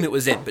what game it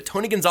was in, but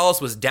Tony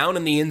Gonzalez was down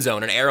in the end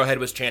zone and Arrowhead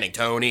was chanting,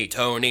 Tony,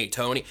 Tony,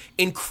 Tony.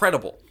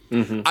 Incredible.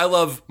 Mm-hmm. I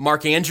love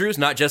Mark Andrews,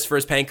 not just for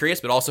his pancreas,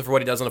 but also for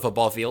what he does on a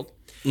football field.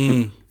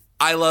 Mm.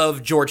 I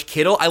love George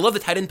Kittle. I love the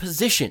tight end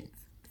position.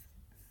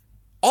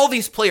 All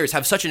these players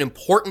have such an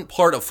important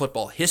part of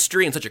football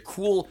history and such a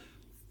cool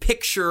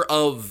picture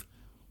of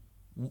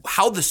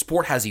how the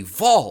sport has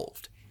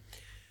evolved.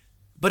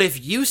 But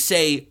if you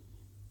say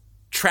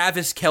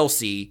Travis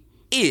Kelce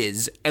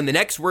is, and the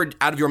next word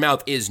out of your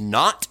mouth is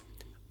not,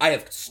 I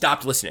have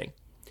stopped listening.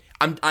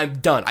 I'm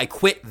done. I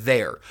quit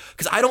there.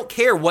 Because I don't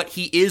care what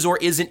he is or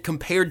isn't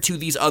compared to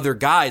these other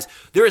guys.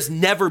 There has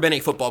never been a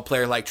football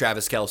player like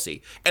Travis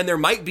Kelce. And there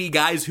might be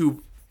guys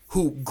who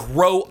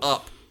grow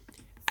up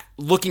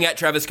looking at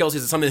Travis Kelce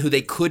as something who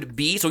they could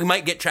be. So we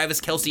might get Travis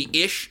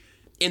Kelce-ish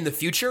in the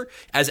future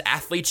as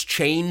athletes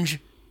change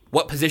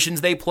what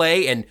positions they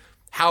play and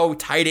how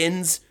tight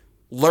ends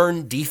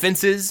learn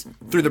defenses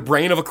through the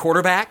brain of a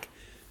quarterback.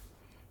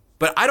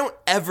 But I don't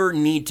ever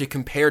need to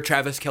compare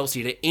Travis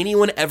Kelce to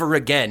anyone ever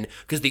again,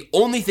 because the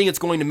only thing it's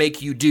going to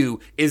make you do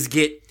is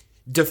get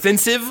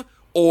defensive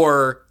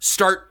or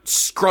start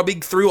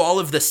scrubbing through all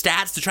of the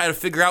stats to try to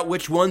figure out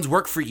which ones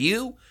work for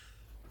you.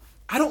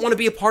 I don't want to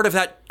be a part of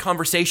that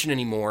conversation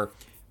anymore,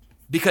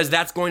 because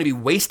that's going to be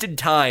wasted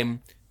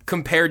time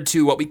compared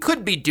to what we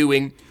could be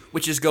doing,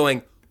 which is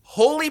going,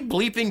 holy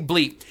bleeping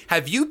bleep,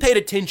 have you paid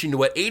attention to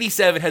what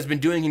 87 has been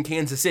doing in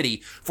Kansas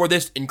City for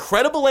this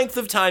incredible length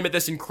of time at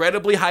this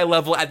incredibly high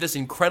level, at this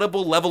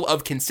incredible level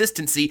of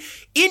consistency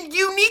in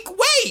unique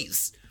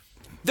ways?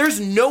 There's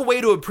no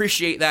way to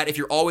appreciate that if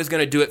you're always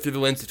going to do it through the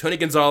lens of Tony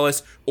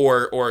Gonzalez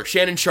or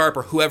Shannon Sharp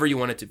or whoever you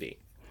want it to be.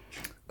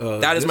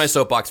 That is my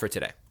soapbox for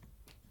today.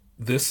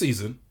 This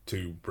season,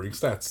 to bring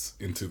stats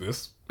into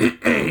this,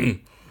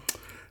 10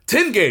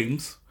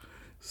 games,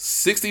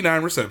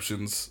 69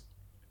 receptions,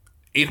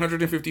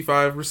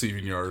 855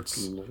 receiving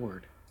yards.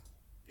 Lord.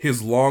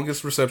 His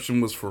longest reception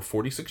was for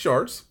 46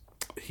 yards.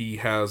 He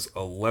has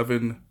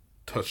 11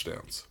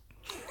 touchdowns.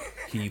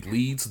 He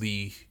leads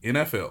the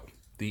NFL,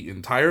 the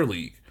entire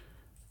league,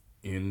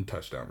 in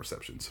touchdown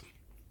receptions.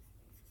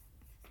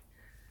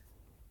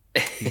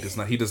 He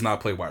does not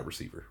play wide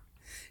receiver.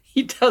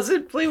 He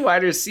doesn't play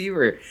wide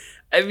receiver.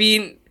 I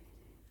mean,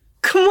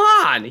 come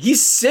on.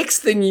 He's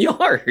 6th in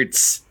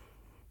yards.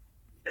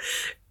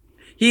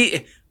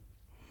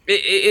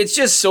 It's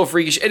just so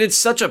freakish. And it's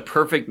such a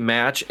perfect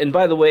match. And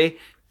by the way,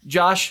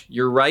 Josh,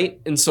 you're right.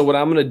 And so what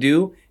I'm going to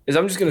do is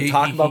I'm just going to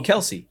talk about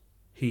Kelce.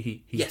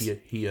 He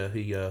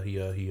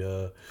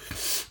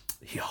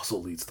also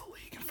leads the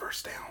league in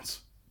first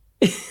downs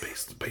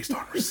based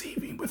on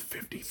receiving with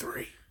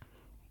 53.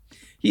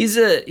 He's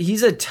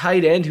a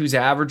tight end who's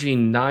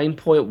averaging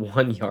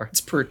 9.1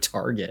 yards per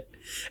target.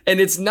 And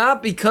it's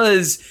not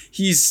because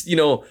he's,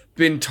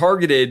 been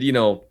targeted,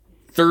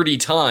 30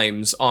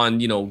 times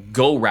on,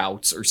 go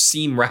routes or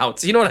seam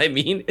routes. You know what I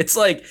mean? It's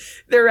like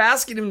they're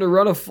asking him to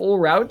run a full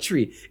route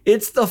tree.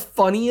 It's the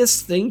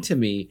funniest thing to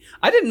me.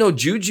 I didn't know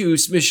Juju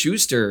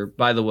Smith-Schuster,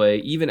 by the way,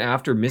 even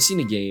after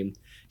missing a game,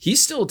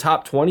 he's still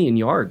top 20 in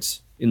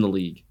yards in the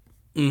league.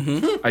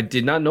 Mm-hmm. I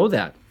did not know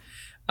that.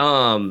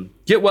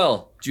 Get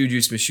well,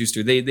 Juju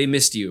Smith-Schuster. They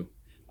missed you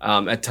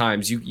at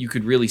times. You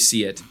could really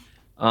see it.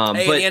 But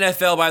the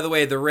NFL, by the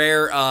way, the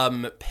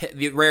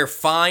rare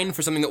fine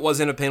for something that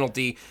wasn't a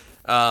penalty,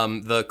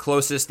 the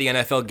closest the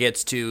NFL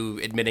gets to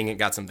admitting it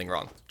got something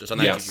wrong. Just on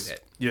that Juju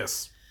hit.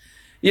 Yes.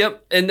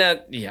 Yep, and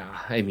that,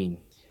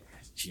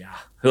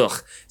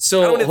 Ugh. So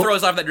I don't want to throw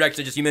us off that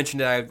direction. Just you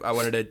mentioned it. I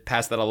wanted to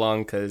pass that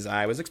along because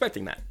I was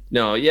expecting that.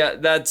 No, yeah,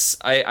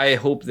 I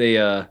hope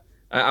they.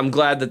 I'm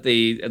glad that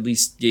they at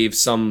least gave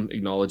some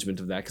acknowledgement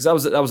of that because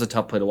that was a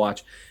tough play to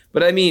watch.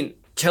 But I mean,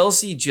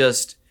 Kelce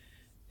just,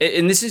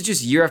 and this is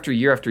just year after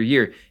year after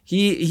year.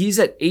 He's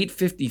at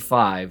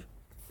 855,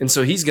 and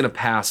so he's gonna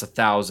pass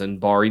 1,000,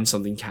 barring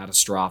something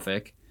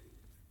catastrophic,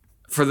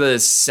 for the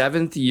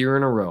 7th year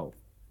in a row.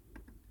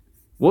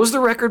 What was the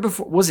record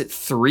before? Was it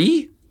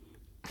 3?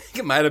 I think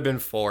it might have been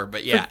 4,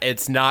 but yeah,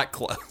 it's not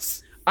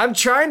close. I'm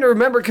trying to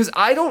remember because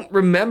I don't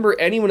remember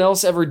anyone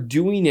else ever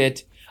doing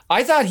it.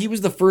 I thought he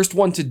was the first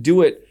one to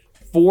do it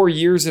 4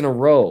 years in a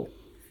row.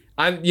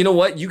 You know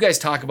what? You guys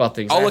talk about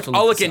things. I'll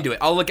look into it.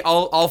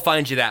 I'll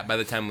find you that by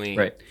the time we.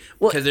 Right.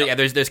 Well,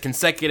 because there's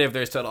consecutive.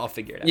 There's total. I'll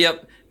figure it out.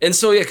 Yep. And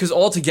so because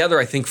altogether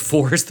I think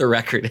 4 is the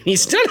record, and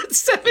he's done it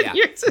 7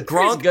 years.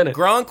 Gronk,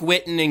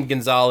 Witten, and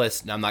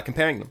Gonzalez. No, I'm not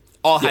comparing them.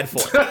 All had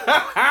 4.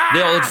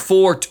 They all had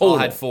 4 total. All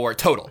had 4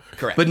 total.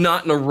 Correct. But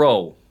not in a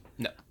row.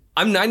 No.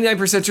 I'm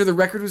 99% sure the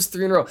record was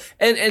 3 in a row.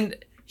 And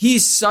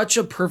he's such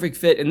a perfect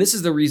fit. And this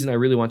is the reason I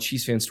really want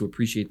Chiefs fans to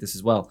appreciate this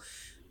as well.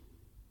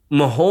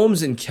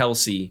 Mahomes and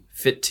Kelce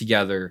fit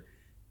together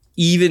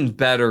even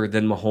better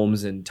than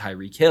Mahomes and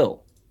Tyreek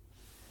Hill.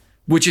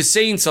 Which is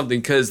saying something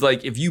because,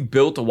 like, if you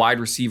built a wide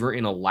receiver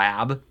in a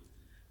lab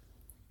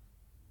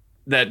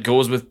that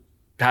goes with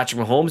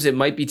Patrick Mahomes, it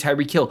might be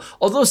Tyreek Hill.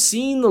 Although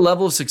seeing the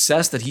level of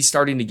success that he's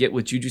starting to get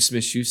with Juju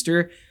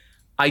Smith-Schuster,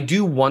 I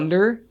do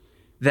wonder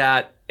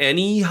that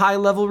any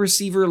high-level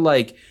receiver,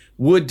 like,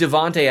 would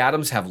Devontae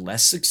Adams have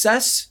less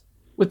success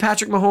with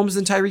Patrick Mahomes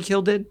than Tyreek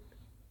Hill did?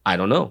 I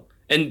don't know.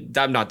 And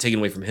I'm not taking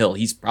away from Hill.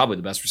 He's probably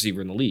the best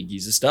receiver in the league.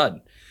 He's a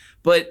stud.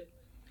 But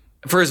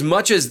for as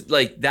much as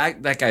like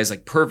that guy is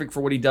like perfect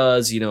for what he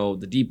does,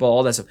 the deep ball,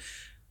 all that stuff,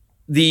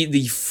 the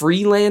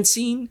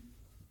freelancing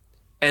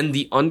and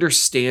the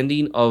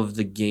understanding of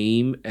the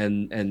game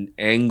and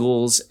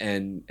angles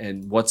and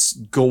what's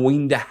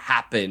going to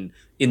happen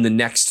in the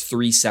next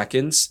 3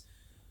 seconds,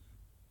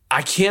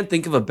 I can't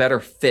think of a better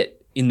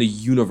fit in the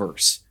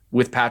universe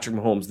with Patrick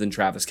Mahomes than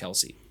Travis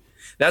Kelce.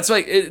 That's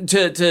like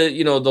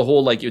the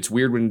whole, like, it's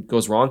weird when it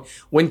goes wrong.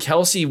 When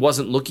Kelce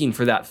wasn't looking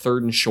for that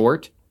 3rd and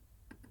short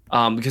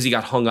because he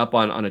got hung up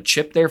on a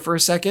chip there for a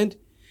second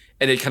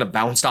and it kind of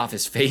bounced off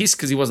his face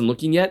because he wasn't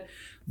looking yet.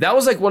 That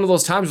was like one of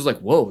those times where it was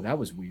like, whoa, that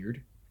was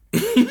weird.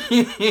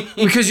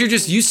 Because you're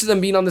just used to them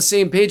being on the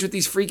same page with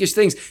these freakish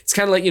things. It's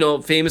kind of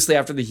like, famously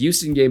after the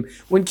Houston game,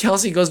 when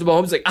Kelce goes to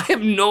Mahomes, like, I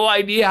have no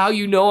idea how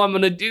I'm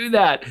going to do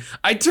that.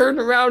 I turned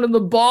around and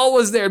the ball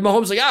was there. And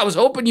Mahomes like, I was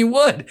hoping you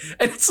would.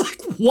 And it's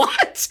like,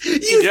 what? You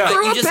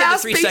just said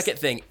the 3-second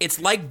thing. It's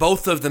like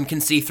both of them can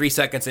see 3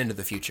 seconds into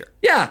the future.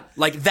 Yeah.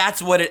 Like,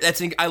 that's what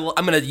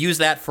I'm going to use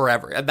that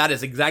forever. That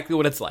is exactly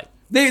what it's like.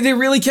 They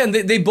really can.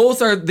 They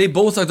both are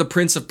the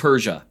Prince of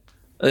Persia.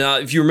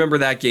 If you remember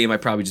that game, I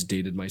probably just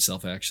dated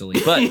myself,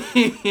 actually. But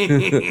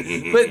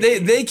but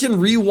they can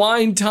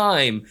rewind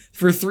time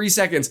for 3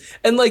 seconds.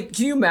 And, like,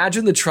 can you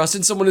imagine the trust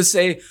in someone to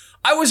say,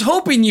 I was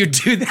hoping you'd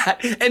do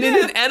that. And in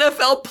an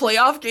NFL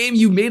playoff game,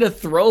 you made a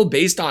throw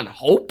based on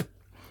hope?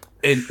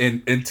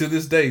 And to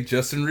this day,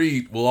 Justin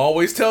Reed will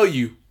always tell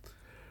you,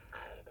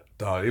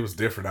 dog, it was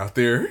different out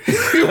there.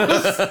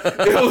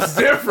 It was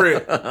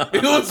different.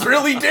 It was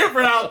really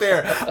different out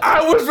there.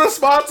 I was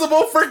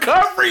responsible for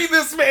covering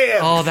this man.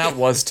 Oh, that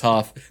was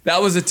tough.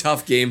 That was a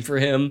tough game for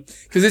him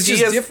because it's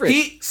just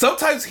different.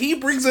 Sometimes he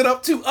brings it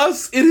up to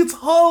us, and it's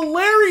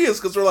hilarious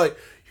because we're like,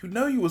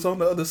 you was on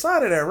the other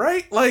side of that,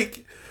 right?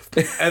 Like,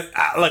 and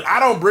I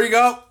don't bring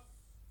up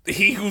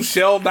he who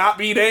shall not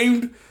be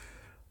named.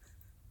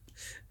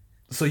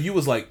 So you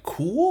was like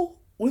cool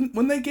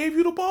when they gave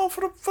you the ball for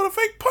the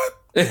fake punt.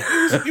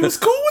 You was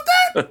cool with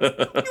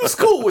that. You was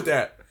cool with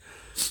that.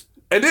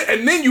 And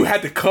then you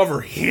had to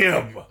cover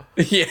him.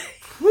 Yeah.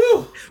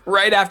 Whew.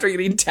 Right after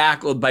getting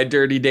tackled by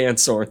Dirty Dan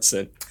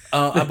Sorensen.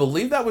 I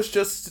believe that was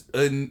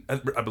Justin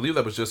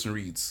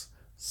Reed's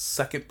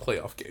second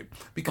playoff game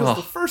because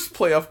the first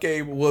playoff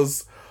game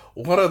was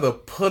one of the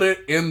put it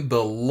in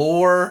the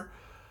lore.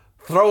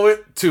 Throw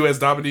it to, as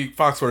Dominique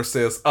Foxworth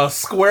says, a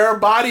square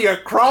body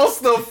across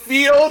the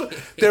field.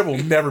 There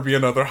will never be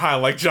another high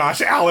like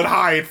Josh Allen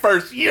high in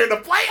first year in the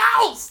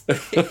playoffs.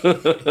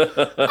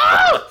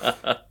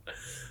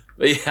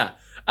 But yeah,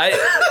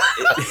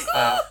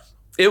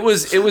 it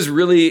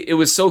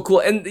was so cool.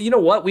 And you know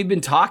what? We've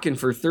been talking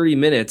for 30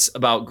 minutes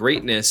about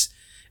greatness,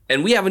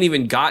 and we haven't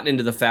even gotten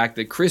into the fact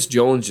that Chris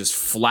Jones just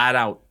flat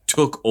out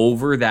took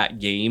over that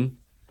game.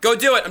 Go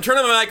do it. I'm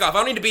turning my mic off. I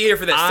don't need to be here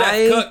for this.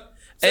 Seth, cook.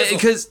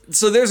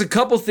 So there's a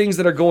couple things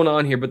that are going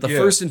on here, but the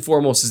first and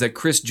foremost is that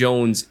Chris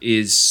Jones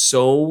is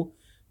so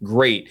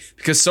great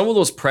because some of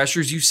those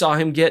pressures you saw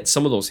him get,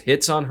 some of those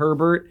hits on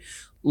Herbert,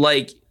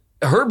 like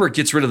Herbert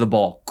gets rid of the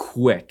ball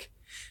quick,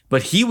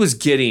 but he was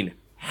getting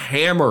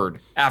hammered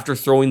after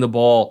throwing the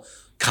ball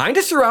kind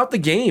of throughout the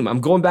game.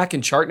 I'm going back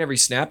and charting every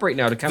snap right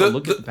now to kind of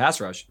look at the pass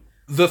rush.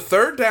 The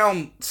third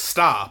down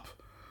stop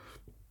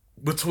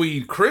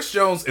between Chris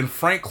Jones and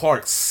Frank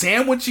Clark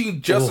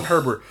sandwiching Justin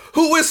Herbert,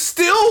 who is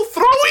still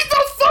throwing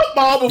the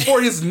football before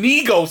his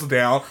knee goes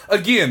down.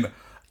 Again,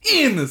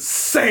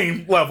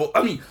 insane level.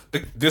 I mean,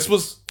 this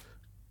was...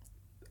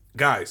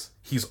 Guys,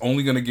 he's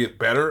only going to get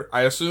better,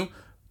 I assume,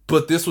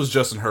 but this was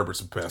Justin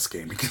Herbert's best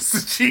game against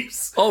the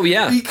Chiefs. Oh,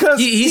 yeah.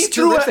 Because he's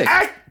terrific.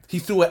 He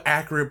threw an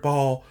accurate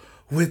ball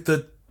with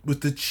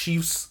the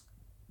Chiefs,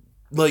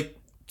 like,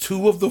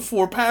 2 of the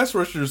 4 pass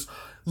rushers,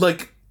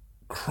 like,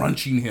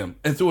 crunching him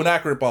and threw an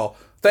accurate ball.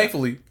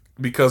 Thankfully,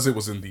 because it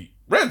was in the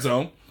red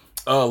zone,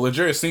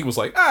 L'Jarius Sneed was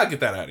like, get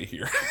that out of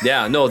here.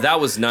 Yeah, no,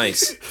 that was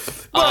nice.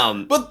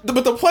 but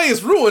the play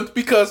is ruined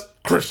because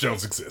Chris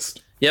Jones exists.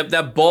 Yep,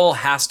 that ball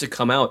has to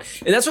come out.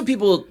 And that's what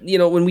people,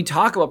 when we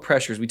talk about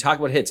pressures, we talk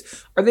about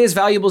hits. Are they as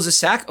valuable as a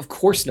sack? Of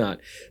course not.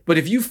 But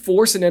if you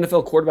force an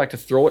NFL quarterback to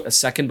throw it a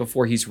second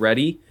before he's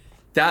ready,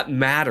 that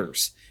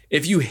matters.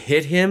 If you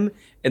hit him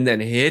and then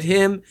hit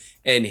him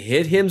and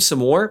hit him some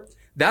more,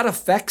 that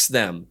affects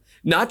them.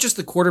 Not just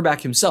the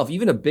quarterback himself.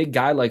 Even a big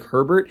guy like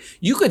Herbert,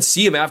 you could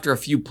see him after a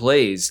few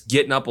plays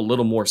getting up a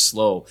little more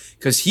slow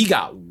because he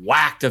got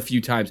whacked a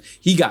few times.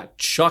 He got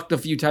chucked a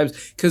few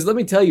times. Because let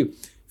me tell you,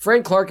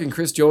 Frank Clark and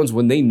Chris Jones,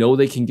 when they know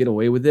they can get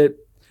away with it,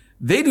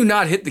 they do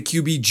not hit the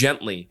QB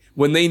gently.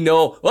 When they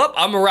know,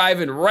 I'm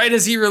arriving right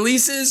as he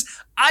releases,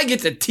 I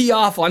get to tee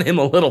off on him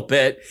a little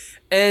bit.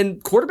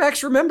 And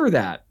quarterbacks remember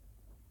that.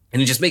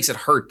 And it just makes it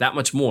hurt that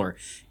much more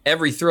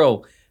every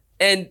throw.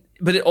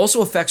 But it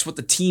also affects what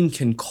the team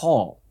can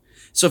call.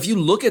 So if you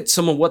look at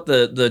some of what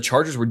the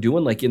Chargers were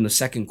doing, like in the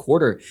second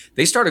quarter,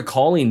 they started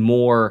calling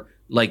more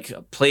like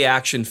play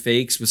action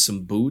fakes with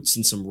some boots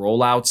and some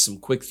rollouts, some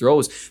quick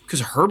throws, because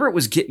Herbert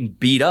was getting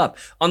beat up.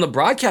 On the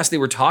broadcast, they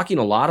were talking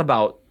a lot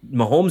about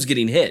Mahomes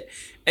getting hit.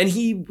 And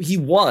he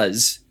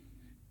was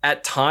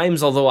at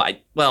times, although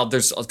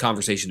there's a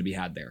conversation to be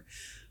had there.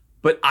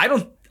 But I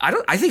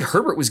think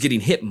Herbert was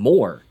getting hit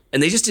more.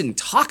 And they just didn't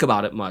talk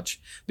about it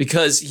much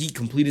because he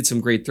completed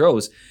some great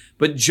throws.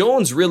 But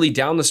Jones really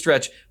down the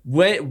stretch,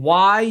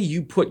 why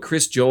you put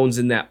Chris Jones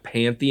in that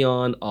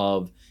pantheon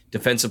of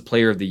Defensive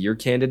Player of the Year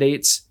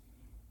candidates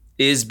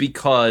is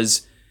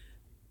because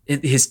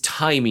his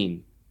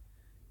timing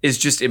is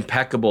just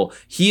impeccable.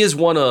 He is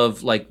one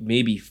of like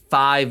maybe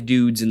 5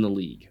 dudes in the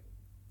league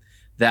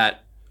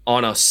that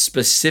on a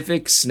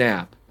specific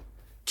snap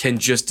can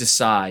just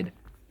decide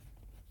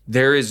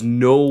there is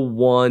no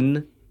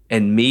one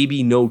and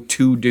maybe no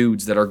 2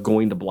 dudes that are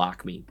going to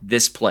block me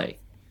this play.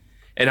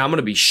 And I'm going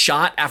to be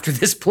shot after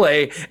this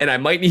play, and I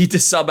might need to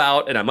sub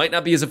out, and I might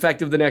not be as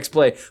effective the next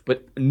play,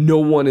 but no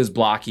one is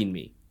blocking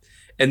me.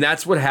 And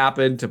that's what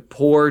happened to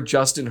poor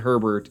Justin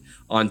Herbert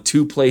on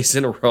 2 plays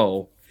in a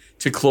row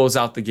to close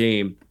out the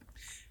game.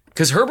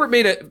 Because Herbert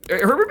made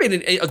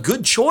a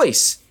good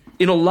choice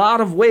in a lot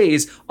of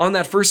ways on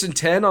that 1st and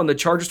 10 on the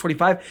Chargers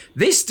 25.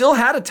 They still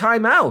had a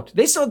timeout.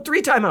 They still had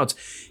 3 timeouts.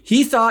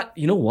 He thought,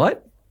 you know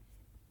what?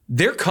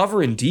 They're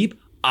covering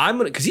deep.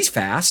 Because he's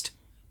fast,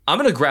 I'm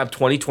going to grab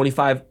 20,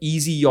 25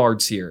 easy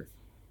yards here.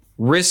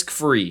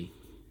 Risk-free.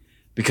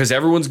 Because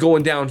everyone's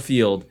going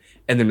downfield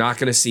and they're not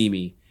going to see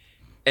me.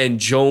 And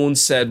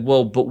Jones said,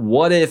 well, but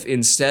what if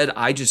instead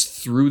I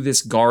just threw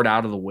this guard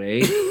out of the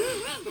way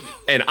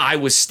and I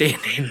was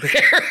standing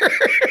there.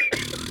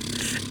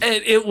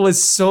 And it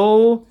was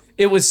so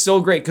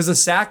great because a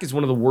sack is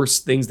one of the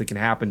worst things that can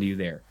happen to you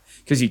there.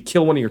 Because you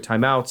kill one of your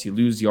timeouts, you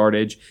lose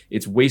yardage,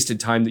 it's wasted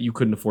time that you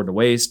couldn't afford to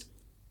waste.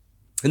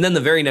 And then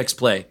the very next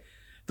play,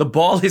 the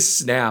ball is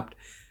snapped,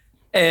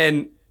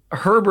 and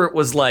Herbert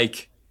was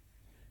like,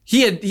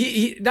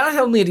 he not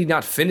only had he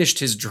not finished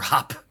his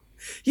drop,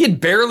 he had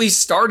barely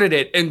started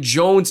it, and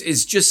Jones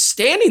is just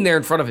standing there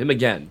in front of him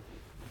again.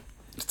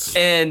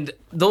 And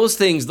those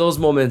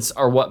moments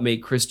are what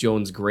make Chris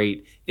Jones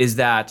great, is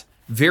that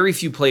very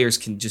few players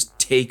can just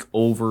take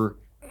over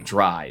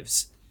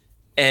drives.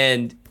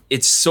 And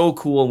it's so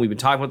cool, and we've been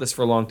talking about this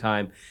for a long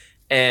time,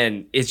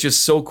 and it's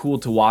just so cool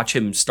to watch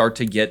him start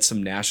to get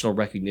some national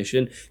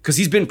recognition, because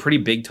he's been pretty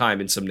big time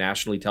in some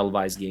nationally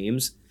televised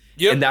games.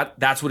 Yep. And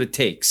that's what it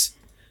takes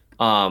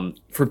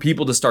for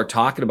people to start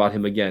talking about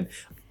him again.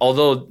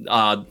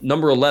 Although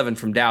number 11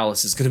 from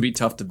Dallas is going to be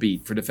tough to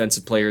beat for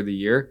Defensive Player of the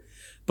Year.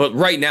 But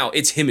right now,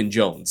 it's him and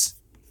Jones.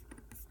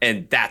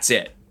 And that's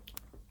it.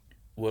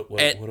 What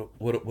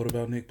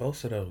about Nick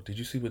Bosa, though? Did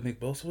you see what Nick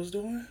Bosa was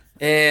doing?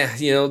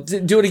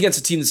 Do it against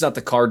a team that's not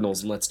the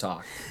Cardinals, and let's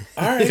talk.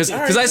 All right.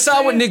 Because I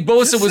saw what Nick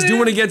Bosa was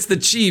doing against the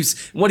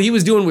Chiefs. What he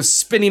was doing was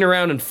spinning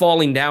around and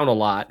falling down a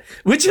lot,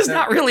 which is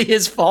not really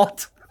his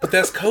fault. But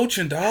that's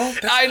coaching, dog.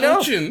 That's I know.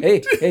 Coaching.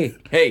 Hey,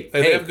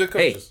 they have good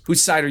coaches. Hey,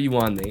 whose side are you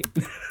on, Nate?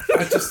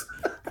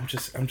 I'm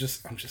just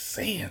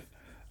saying.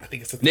 I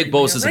think it's a Nick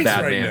Bosa's a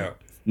bad man. Now.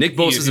 Nick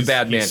Bosa's a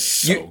bad man. He's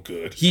so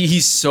good.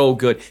 He's so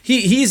good.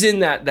 He's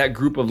in that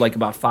group of like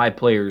about 5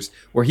 players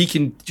where he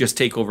can just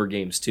take over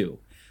games too.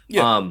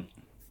 Yeah.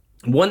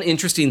 One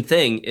interesting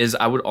thing is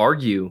I would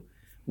argue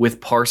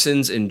with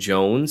Parsons and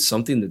Jones,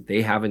 something that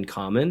they have in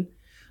common.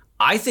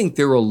 I think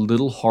they're a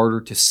little harder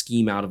to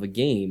scheme out of a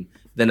game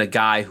than a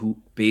guy who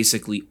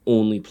basically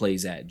only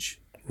plays edge.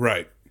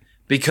 Right.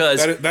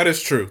 Because that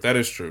is true. That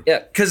is true. Yeah,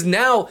 because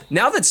now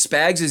that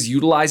Spags is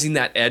utilizing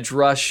that edge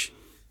rush,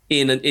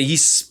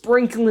 he's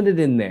sprinkling it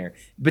in there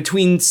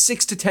between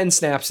 6 to 10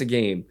 snaps a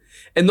game.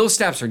 And those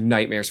snaps are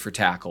nightmares for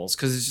tackles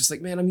because it's just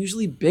like, man, I'm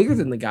usually bigger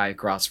than the guy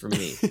across from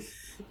me.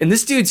 And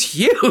this dude's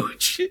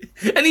huge.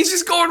 And he's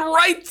just going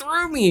right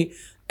through me.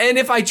 And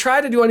if I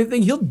try to do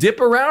anything, he'll dip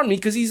around me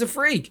because he's a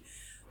freak.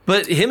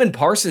 But him and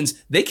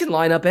Parsons, they can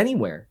line up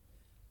anywhere.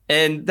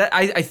 And that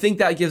I think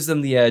that gives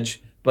them the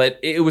edge. But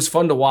it was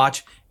fun to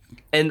watch.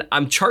 And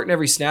I'm charting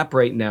every snap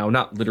right now,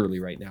 not literally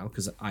right now,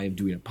 because I am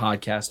doing a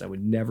podcast. I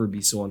would never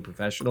be so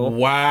unprofessional.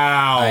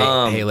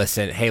 Wow. Hey,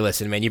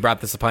 listen, man, you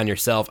brought this upon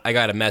yourself. I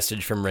got a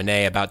message from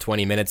Renee about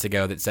 20 minutes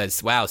ago that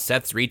says, wow,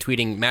 Seth's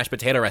retweeting mashed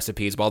potato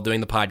recipes while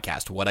doing the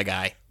podcast. What a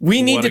guy.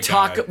 We need to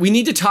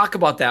talk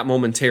about that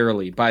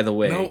momentarily, by the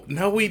way.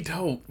 No, we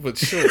don't, but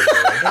sure.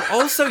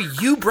 Also,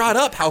 you brought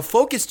up how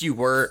focused you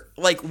were,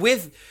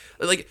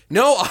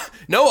 no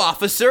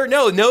officer,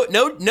 no,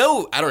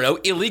 I don't know,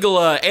 illegal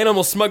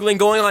animal smuggling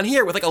going on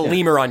here with like a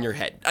lemur on your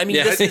head. I mean,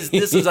 this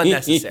is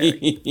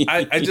unnecessary.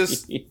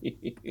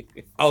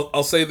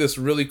 I'll say this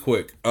really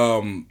quick,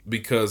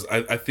 because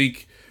I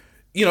think,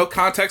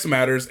 context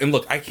matters. And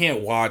look, I can't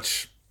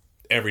watch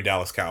every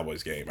Dallas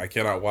Cowboys game. I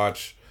cannot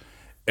watch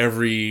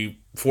every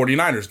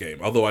 49ers game,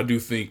 although I do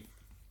think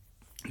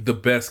the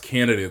best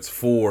candidates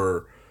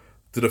for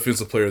the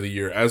Defensive Player of the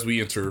Year as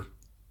we enter,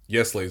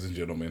 yes, ladies and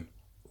gentlemen,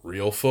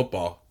 real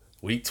football.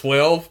 Week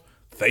 12,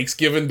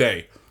 Thanksgiving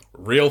Day.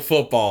 Real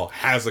football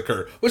has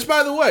occurred. Which,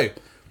 by the way,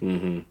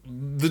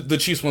 the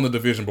Chiefs won the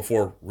division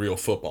before real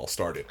football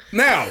started.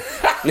 Now,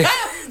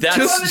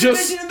 that's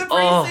just in the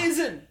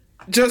preseason.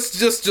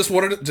 Just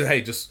wanted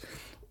to,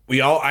 we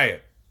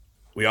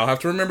all have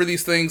to remember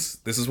these things.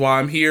 This is why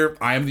I'm here.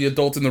 I am the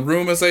adult in the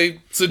room, as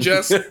they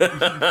suggest.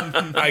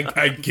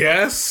 I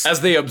guess.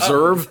 As they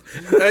observe.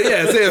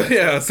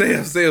 As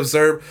they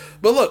observe.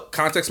 But look,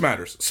 context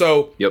matters.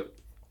 So, yep.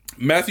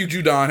 Matthew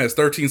Judon has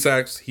 13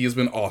 sacks. He has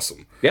been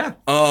awesome. Yeah.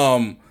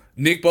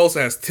 Nick Bosa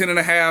has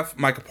 10.5.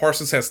 Micah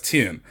Parsons has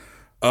 10.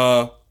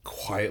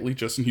 Quietly,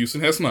 Justin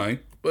Houston has 9.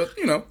 But,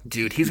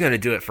 Dude, he's going to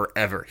do it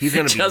forever. He's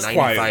going to be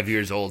 95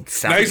 years old.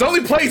 Now, he's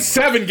only played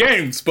 7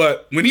 games,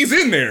 but when he's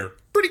in there,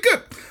 pretty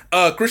good.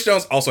 Chris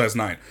Jones also has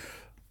 9.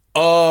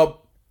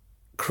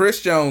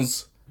 Chris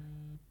Jones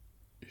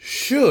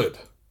should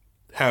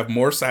have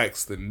more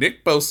sacks than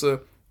Nick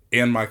Bosa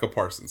and Micah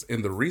Parsons.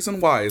 And the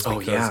reason why is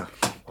because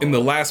in the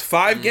last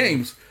 5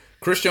 games,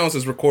 Chris Jones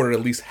has recorded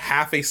at least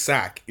half a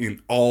sack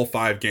in all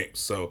 5 games.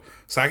 So,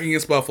 sack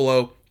against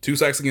Buffalo, 2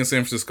 sacks against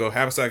San Francisco,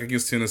 half a sack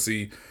against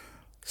Tennessee,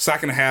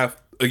 sack and a half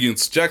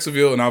against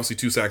Jacksonville, and obviously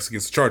 2 sacks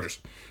against the Chargers.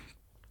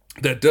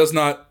 That does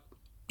not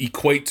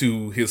equate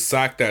to his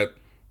sack that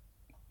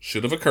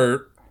should have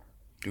occurred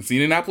against the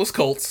Indianapolis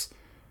Colts.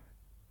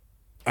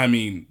 I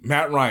mean,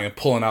 Matt Ryan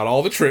pulling out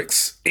all the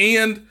tricks,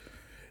 and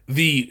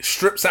the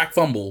strip sack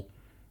fumble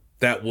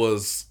that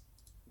was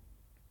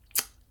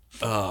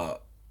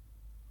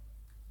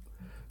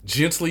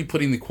gently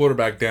putting the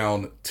quarterback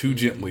down too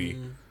gently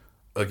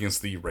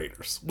against the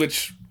Raiders,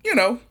 which,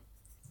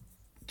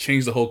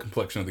 changed the whole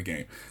complexion of the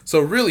game. So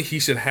really, he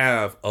should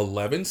have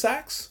 11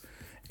 sacks,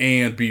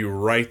 and be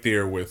right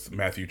there with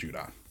Matthew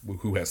Judon,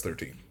 who has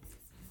 13.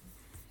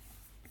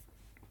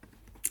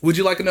 Would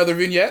you like another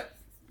vignette?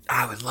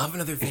 I would love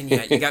another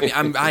vignette. You got me.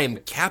 I am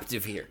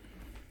captive here.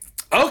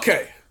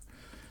 Okay.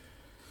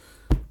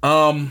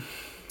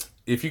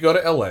 If you go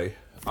to LA,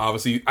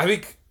 obviously, I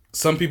think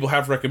some people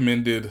have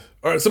recommended,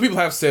 or some people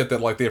have said that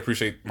like they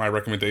appreciate my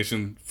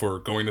recommendation for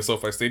going to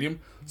SoFi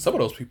Stadium. Some of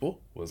those people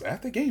was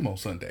at the game on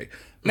Sunday.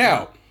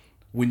 Now,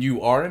 when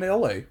you are in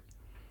LA,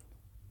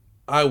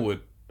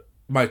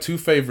 my two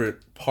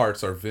favorite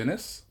parts are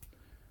Venice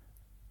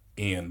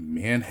and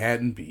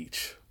Manhattan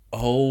Beach.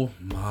 Oh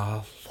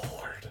my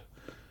Lord.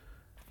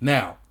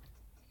 Now,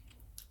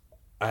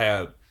 I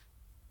had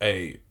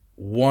a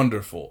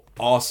wonderful,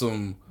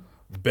 awesome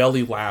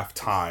belly laugh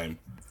time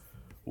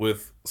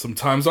with some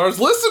Times Ours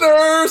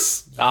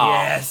listeners.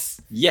 Yes.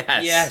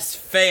 Yes. Yes.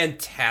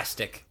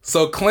 Fantastic.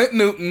 So Clint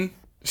Newton,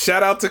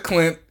 shout out to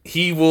Clint.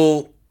 He's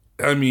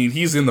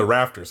in the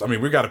rafters. I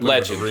mean, we got to put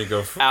Legend. him in the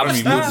ring of.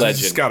 Absolute we legend.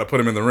 just got to put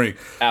him in the ring.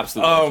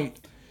 Absolutely.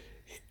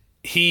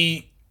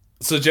 He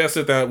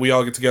suggested that we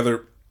all get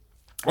together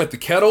at the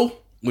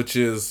Kettle, which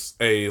is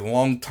a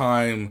long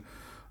time,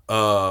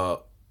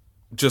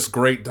 just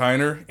great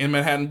diner in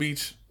Manhattan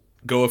Beach.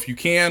 Go if you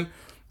can.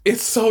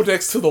 It's so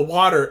next to the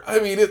water. I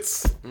mean,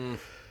 it's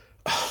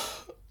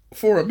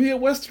for a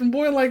Midwestern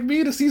boy like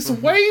me to see some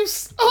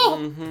waves.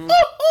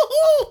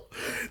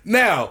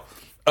 Now,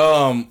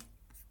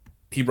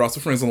 he brought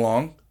some friends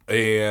along,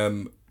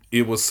 and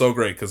it was so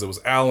great because it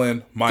was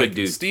Alan, Mike,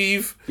 and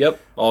Steve.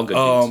 Yep, all good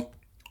dudes.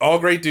 All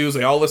great dudes.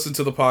 They all listen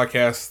to the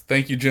podcast.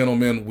 Thank you,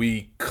 gentlemen.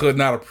 We could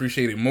not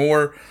appreciate it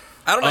more.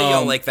 I don't know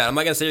y'all like that. I'm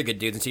not gonna say you're good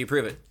dudes until you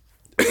prove it.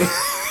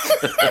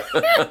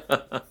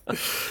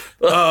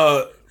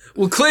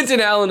 Well, Clint and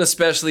Alan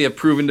especially have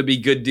proven to be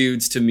good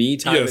dudes to me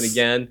time and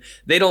again.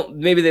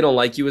 Maybe they don't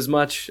like you as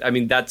much. I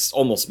mean, that's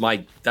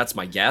my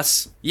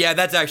guess. Yeah,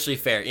 that's actually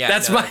fair. Yeah,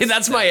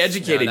 That's my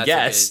educated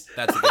guess.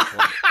 That's a good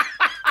point.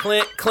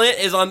 Clint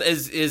is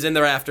in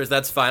the rafters.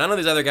 That's fine. I know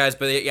there's other guys,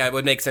 but it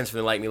would make sense for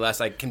them to like me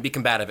less. I can be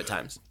combative at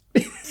times.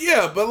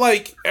 Yeah, but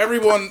like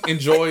everyone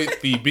enjoyed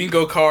the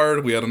bingo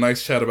card. We had a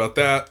nice chat about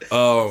that.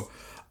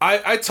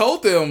 I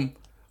told them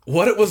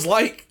what it was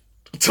like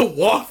to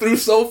walk through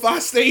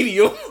SoFi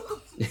Stadium.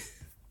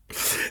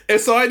 And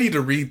so I need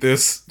to read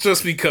this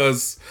just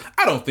because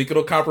I don't think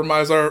it'll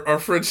compromise our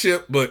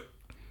friendship, but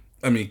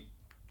I mean,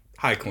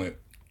 hi Clint.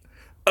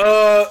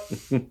 Oh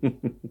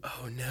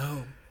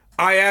no.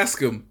 I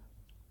asked him,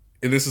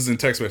 and this is in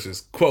text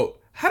messages, quote,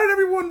 how did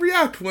everyone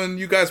react when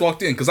you guys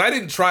walked in? Because I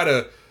didn't try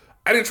to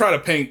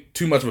paint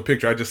too much of a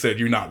picture. I just said,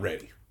 you're not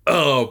ready.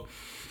 They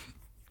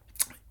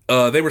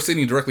were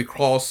sitting directly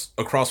across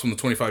from the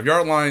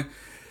 25-yard line.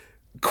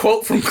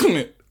 Quote from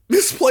Clint,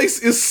 this place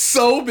is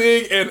so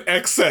big and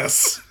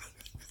excess.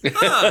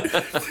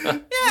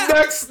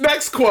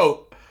 Next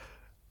quote.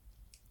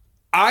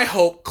 I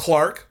hope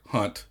Clark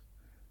Hunt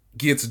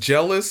gets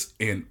jealous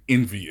and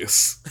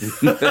envious.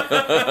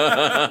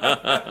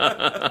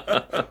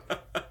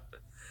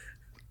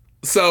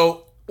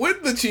 So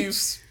when the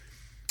Chiefs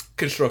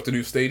construct a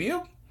new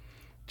stadium,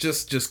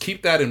 just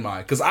keep that in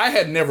mind. Because I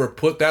had never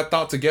put that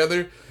thought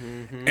together.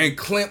 Mm-hmm. And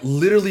Clint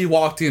literally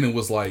walked in and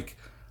was like,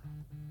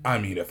 I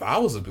mean, if I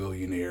was a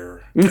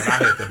billionaire and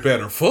I had the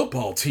better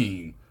football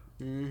team,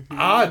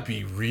 I'd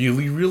be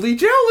really, really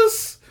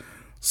jealous.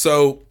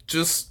 So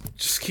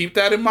just keep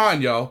that in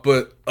mind, y'all.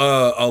 But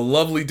a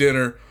lovely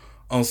dinner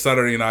on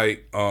Saturday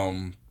night.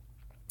 I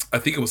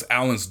think it was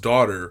Alan's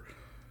daughter,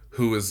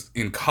 who is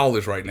in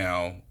college right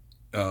now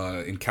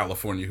in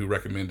California, who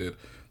recommended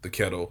the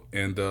Kettle.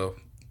 And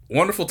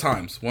wonderful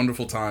times.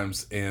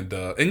 And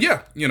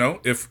yeah, you know,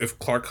 if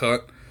Clark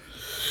Hunt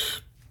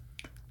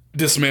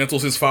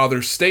dismantles his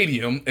father's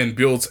stadium and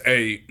builds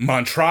a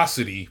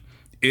monstrosity,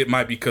 it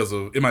might be because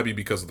of the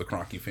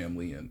Kroenke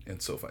family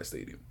and SoFi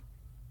Stadium.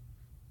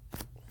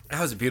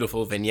 That was a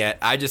beautiful vignette.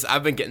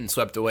 I've been getting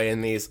swept away in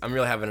these. I'm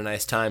really having a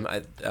nice time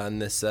on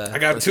this. I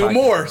got two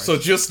more, so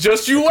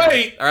just you wait. All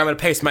right, I'm gonna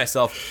pace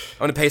myself.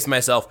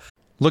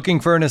 Looking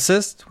for an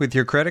assist with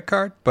your credit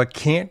card, but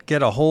can't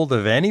get a hold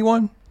of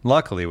anyone?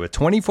 Luckily, with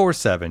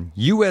 24/7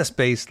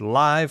 U.S.-based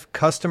live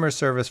customer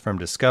service from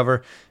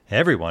Discover,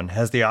 everyone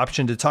has the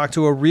option to talk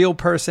to a real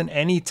person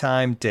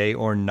anytime, day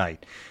or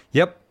night.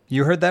 Yep,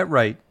 you heard that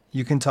right.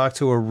 You can talk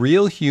to a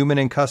real human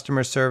in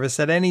customer service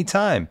at any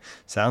time.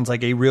 Sounds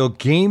like a real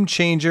game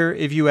changer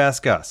if you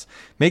ask us.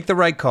 Make the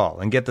right call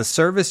and get the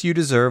service you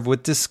deserve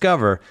with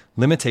Discover.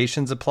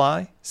 Limitations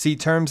apply. See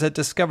terms at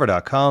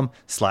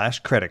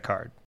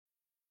discover.com/creditcard.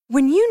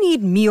 When you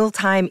need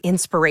mealtime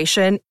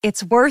inspiration,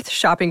 it's worth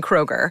shopping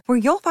Kroger, where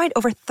you'll find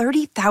over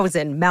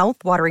 30,000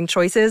 mouth-watering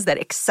choices that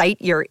excite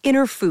your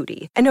inner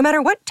foodie. And no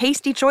matter what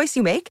tasty choice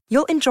you make,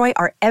 you'll enjoy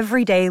our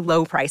everyday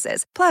low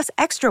prices, plus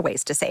extra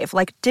ways to save,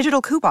 like digital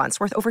coupons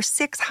worth over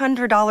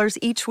 $600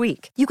 each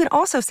week. You can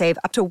also save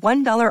up to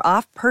 $1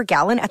 off per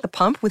gallon at the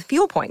pump with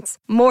fuel points.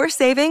 More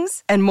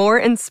savings and more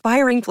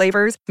inspiring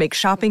flavors make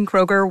shopping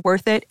Kroger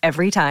worth it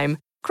every time.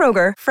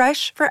 Kroger,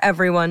 fresh for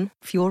everyone.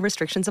 Fuel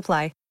restrictions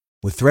apply.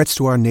 With threats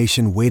to our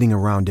nation waiting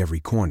around every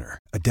corner,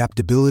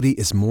 adaptability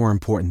is more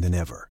important than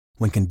ever.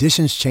 When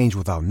conditions change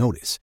without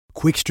notice,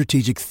 quick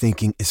strategic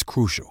thinking is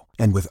crucial.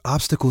 And with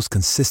obstacles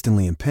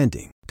consistently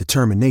impending,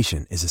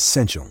 determination is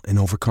essential in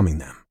overcoming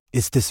them.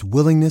 It's this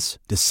willingness,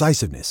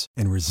 decisiveness,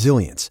 and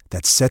resilience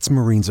that sets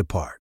Marines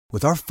apart.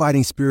 With our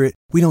fighting spirit,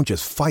 we don't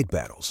just fight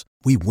battles,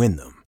 we win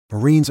them.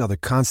 Marines are the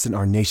constant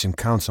our nation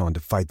counts on to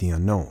fight the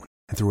unknown.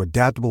 And through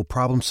adaptable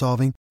problem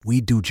solving,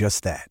 we do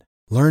just that.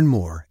 Learn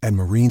more at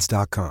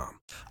marines.com.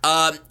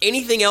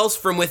 Anything else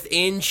from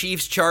within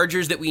Chiefs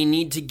Chargers that we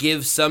need to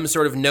give some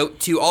sort of note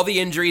to? All the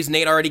injuries,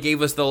 Nate already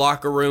gave us the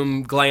locker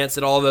room glance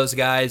at all those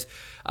guys.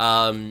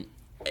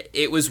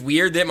 It was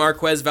weird that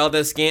Marquez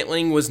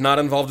Valdez-Scantling was not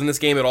involved in this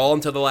game at all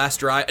until the last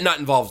drive. Not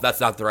involved, that's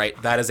not the right.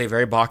 That is a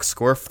very box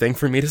score thing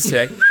for me to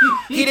say.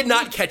 He did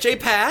not catch a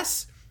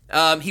pass.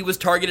 He was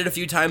targeted a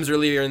few times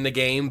earlier in the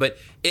game, but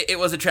it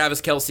was a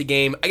Travis Kelce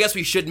game. I guess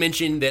we should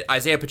mention that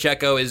Isaiah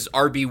Pacheco is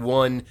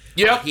RB1.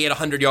 Yep. He had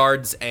 100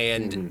 yards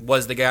and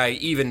was the guy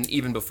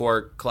even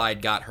before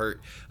Clyde got hurt.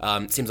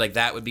 Seems like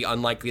that would be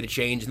unlikely to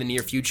change in the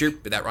near future.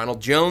 But that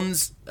Ronald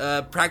Jones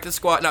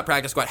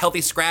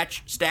healthy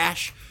scratch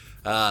stash.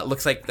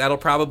 Looks like that'll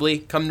probably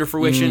come to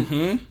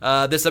fruition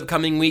this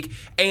upcoming week.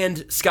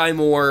 And Sky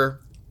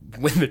Moore,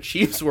 when the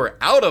Chiefs were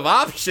out of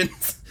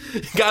options,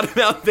 got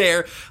him out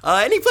there,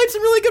 and he played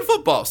some really good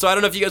football. So I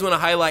don't know if you guys want to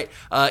highlight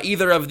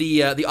either of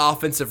the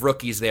offensive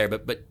rookies there,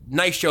 but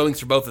nice showings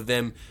for both of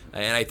them.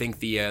 And I think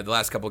the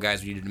last couple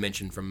guys we needed to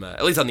mention from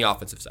at least on the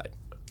offensive side.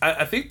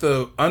 I think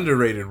the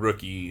underrated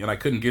rookie, and I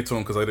couldn't get to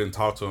him because I didn't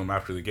talk to him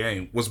after the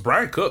game, was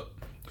Brian Cook,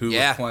 who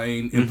was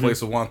playing in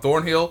place of Juan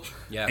Thornhill,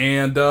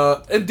 and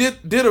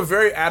did a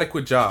very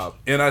adequate job.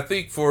 And I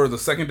think for the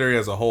secondary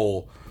as a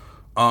whole,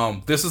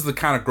 this is the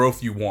kind of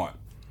growth you want.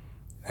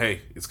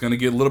 Hey, it's going to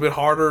get a little bit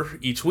harder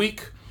each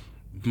week.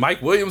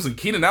 Mike Williams and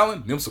Keenan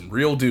Allen, them some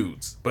real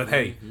dudes. But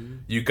hey,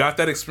 you got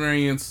that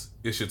experience.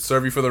 It should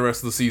serve you for the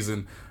rest of the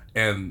season.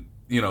 And,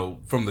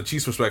 from the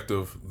Chiefs'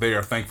 perspective, they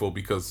are thankful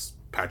because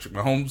Patrick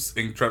Mahomes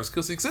and Travis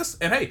Kelce exist.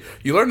 And hey,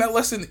 you learned that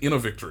lesson in a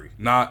victory,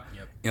 not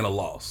in a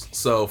loss.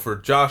 So for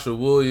Joshua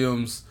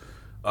Williams,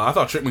 I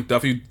thought Trent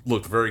McDuffie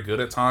looked very good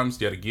at times,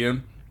 yet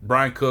again.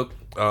 Brian Cook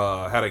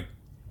had a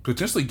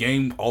potentially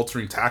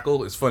game-altering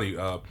tackle. It's funny,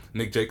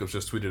 Nick Jacobs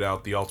just tweeted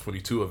out the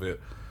all-22 of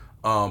it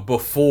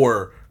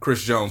before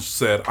Chris Jones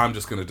said, I'm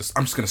just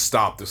gonna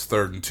stop this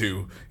 3rd and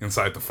 2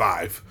 inside the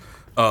 5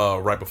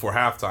 right before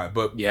halftime.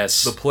 But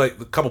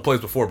the couple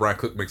plays before, Brian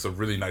Cook makes a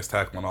really nice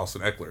tackle on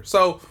Austin Eckler.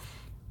 So,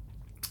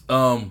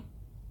 dang,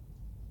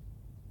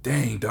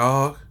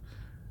 dog.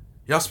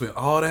 Y'all spent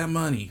all that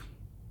money.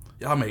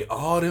 Y'all made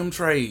all them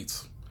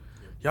trades.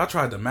 Y'all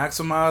tried to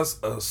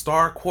maximize a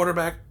star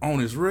quarterback on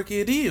his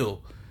rookie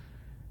deal.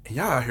 And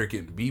y'all out here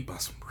getting beat by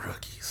some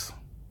rookies.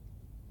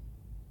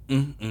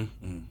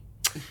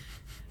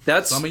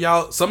 That's some of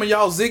y'all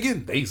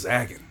zigging, they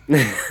zagging.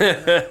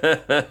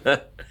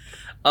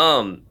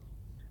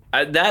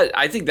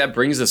 I think that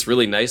brings us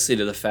really nicely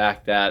to the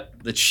fact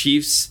that the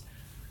Chiefs,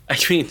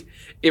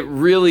 it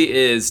really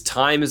is,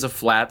 time is a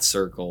flat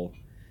circle.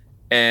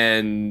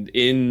 And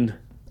let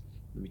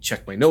me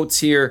check my notes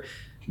here,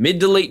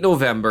 mid to late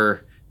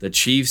November, the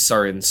Chiefs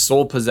are in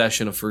sole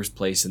possession of first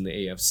place in the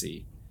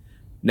AFC.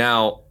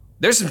 Now,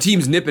 there's some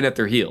teams nipping at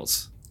their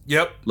heels.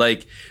 Yep.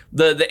 Like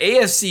the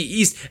AFC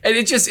East, and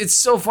it's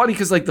so funny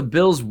because the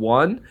Bills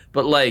won,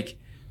 but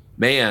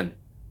man,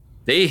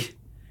 they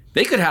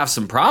could have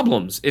some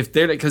problems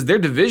because their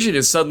division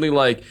is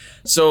suddenly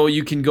so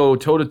you can go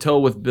toe to toe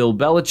with Bill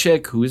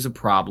Belichick, who is a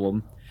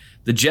problem.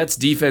 The Jets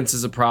defense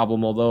is a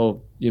problem,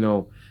 although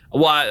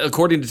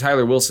according to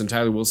Tyler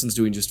Wilson's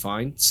doing just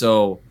fine.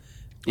 So.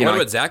 I wonder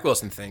what Zach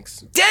Wilson thinks.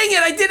 Dang it,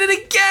 I did it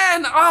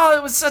again! Oh,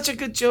 it was such a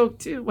good joke,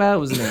 too. Well, it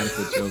was an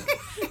adequate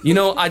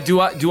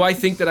joke. Do I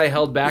think that I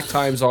held back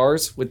times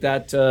ours with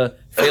that failed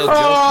joke? No,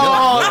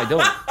 I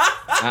don't.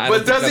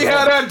 But does he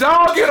have that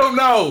dog in him,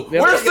 though?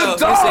 Where's the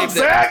dog,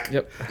 Zach?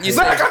 Yep.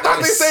 Zach,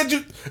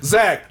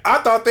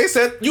 I thought they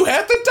said you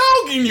had the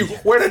dog in you.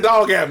 Where the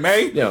dog at,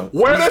 man? Yeah.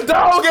 Where the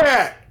dog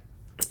at?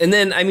 And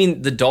then,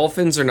 the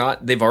Dolphins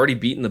they've already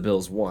beaten the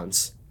Bills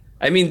once.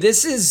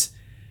 This is...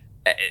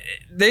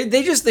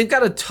 They've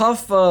got a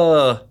tough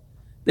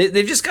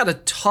they've just got a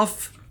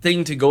tough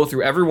thing to go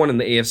through. Everyone in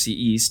the AFC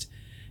East.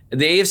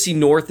 The AFC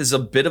North is a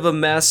bit of a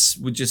mess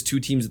with just 2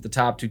 teams at the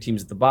top, 2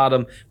 teams at the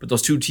bottom. But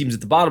those 2 teams at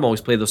the bottom always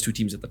play those 2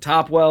 teams at the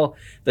top well.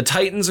 The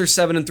Titans are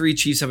 7-3.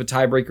 Chiefs have a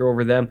tiebreaker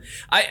over them.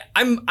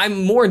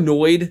 I'm more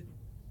annoyed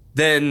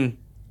than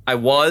I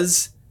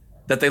was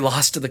that they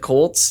lost to the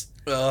Colts.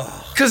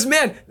 Because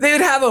man, they'd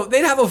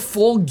have a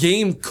full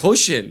game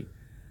cushion.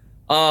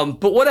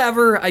 But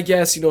whatever, I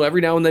guess,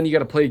 every now and then you got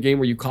to play a game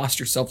where you cost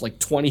yourself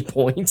 20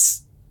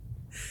 points.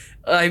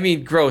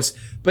 Gross.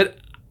 But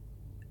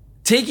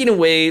taking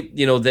away,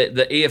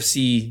 the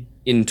AFC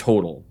in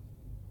total,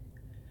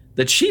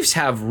 the Chiefs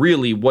have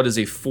really what is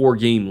a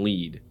 4-game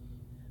lead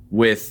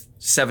with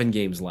 7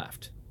 games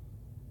left.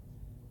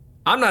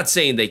 I'm not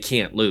saying they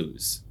can't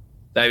lose.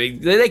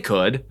 They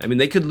could.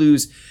 They could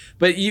lose.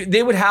 But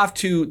they'd have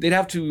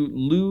to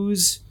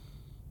lose.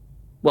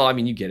 Well, I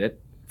mean, you get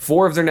it.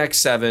 4 of their next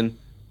 7,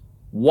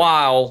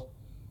 while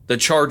the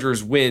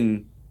Chargers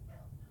win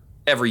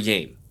every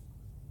game.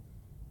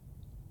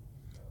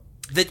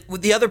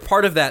 The other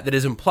part of that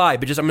is implied,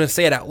 but just I'm going to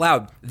say it out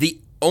loud. The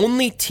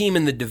only team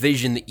in the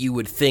division that you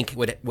would think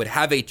would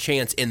have a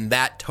chance in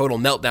that total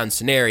meltdown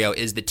scenario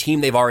is the team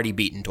they've already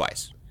beaten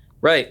twice.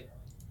 Right.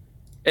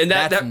 And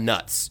that's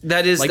nuts.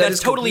 That's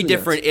totally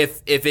different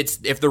nuts.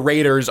 if the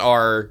Raiders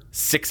are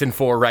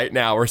 6-4 right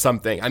now or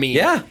something. I mean,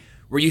 yeah,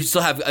 where you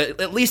still have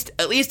at least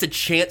a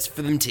chance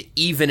for them to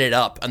even it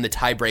up on the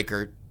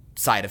tiebreaker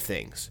side of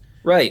things.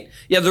 Right.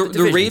 Yeah,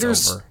 the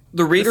Raiders over.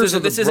 The Raiders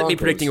This isn't me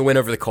predicting a win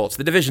over the Colts.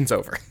 The division's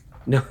over.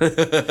 No.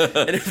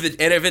 and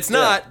if it's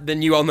not,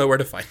 then you all know where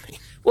to find me.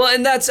 Well,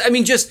 and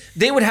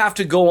they would have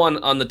to go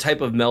on the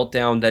type of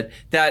meltdown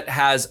that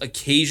has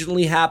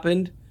occasionally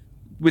happened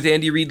with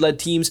Andy Reid-led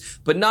teams,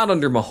 but not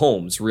under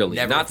Mahomes, really.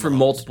 Never not for Mahomes,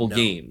 multiple no.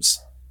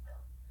 games.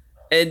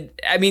 And,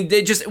 I mean,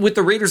 they just, with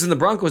the Raiders and the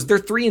Broncos, they're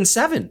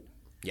 3-7.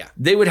 Yeah.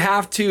 They would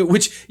have to,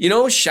 which,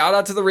 shout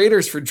out to the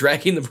Raiders for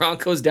dragging the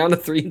Broncos down to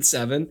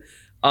 3-7.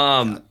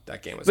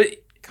 That game was... But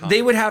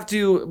they would have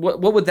to,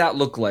 what would that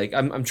look like?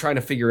 I'm trying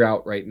to figure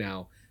out right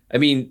now. I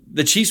mean,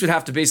 the Chiefs would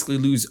have to basically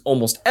lose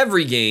almost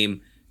every game,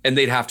 and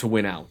they'd have to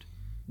win out.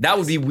 That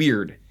would be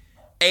weird.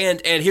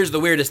 And here's the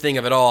weirdest thing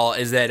of it all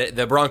is that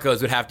the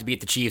Broncos would have to beat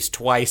the Chiefs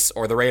twice,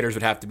 or the Raiders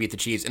would have to beat the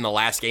Chiefs in the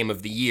last game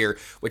of the year,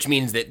 which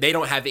means that they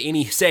don't have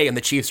any say in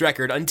the Chiefs'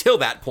 record until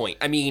that point.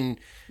 I mean,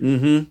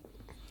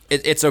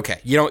 it's okay.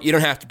 You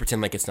don't have to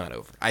pretend like it's not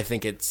over. I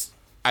think it's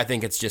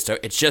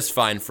just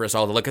fine for us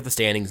all to look at the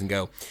standings and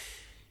go,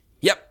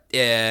 yep,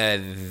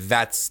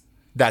 that's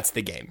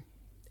the game,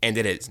 and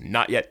it is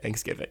not yet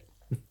Thanksgiving.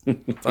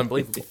 It's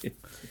unbelievable.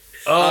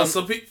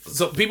 So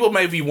people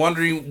may be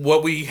wondering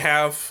what we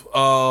have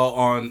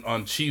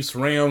on Chiefs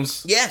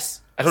Rams.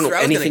 Yes, I don't know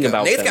anything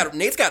about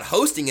Nate's got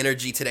hosting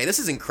energy today. This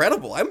is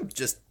incredible. I'm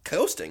just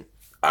coasting.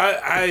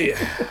 It's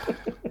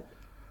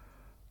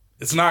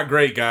not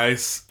great,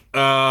 guys.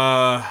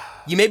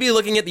 You may be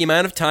looking at the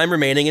amount of time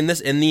remaining in the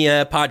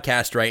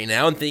podcast right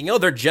now and thinking, oh,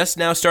 they're just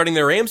now starting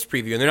their Rams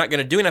preview and they're not going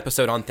to do an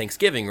episode on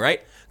Thanksgiving,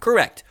 right?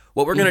 Correct.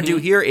 What we're going to do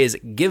here is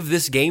give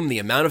this game the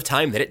amount of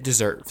time that it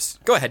deserves.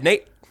 Go ahead,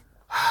 Nate.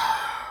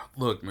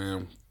 Look,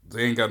 man,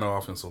 they ain't got no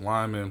offensive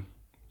linemen.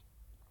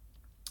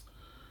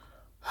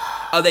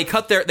 They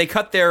cut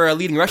their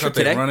leading rusher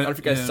today. I don't know if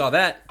you guys saw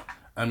that.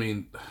 I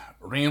mean,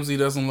 Ramsey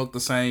doesn't look the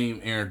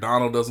same. Aaron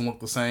Donald doesn't look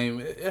the same.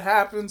 It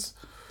happens.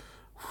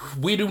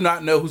 We do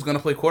not know who's going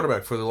to play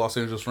quarterback for the Los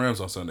Angeles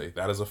Rams on Sunday.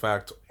 That is a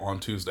fact on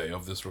Tuesday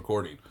of this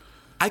recording.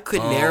 I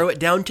could narrow it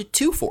down to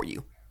 2 for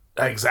you.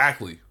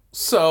 Exactly.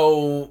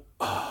 So,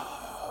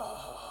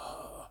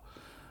 I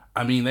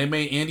mean, they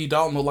made Andy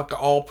Dalton look like an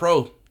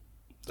all-pro.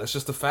 That's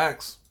just the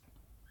facts.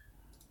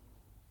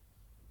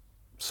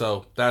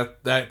 So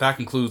that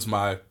concludes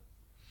my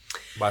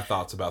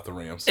thoughts about the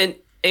Rams. And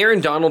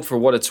Aaron Donald, for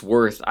what it's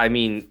worth, I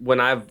mean,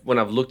 when I've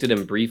looked at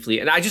him briefly,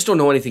 and I just don't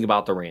know anything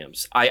about the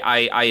Rams.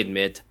 I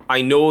admit,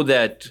 I know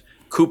that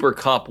Cooper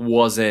Kupp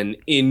was an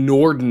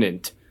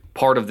inordinate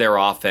part of their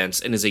offense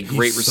and is a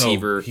great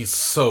receiver. He's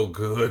so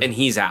good, and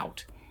he's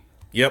out.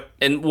 Yep.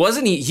 And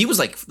wasn't he? He was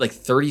like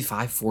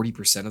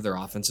 35-40% of their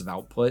offensive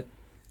output.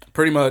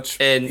 Pretty much.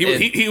 And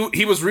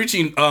he was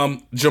reaching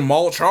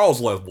Jamal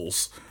Charles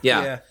levels.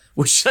 Yeah.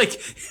 Which, like,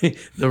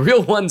 the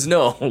real ones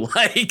know.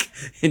 Like,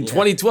 in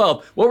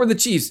 2012, what were the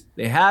Chiefs?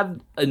 They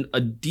had a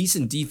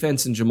decent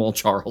defense in Jamal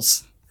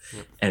Charles.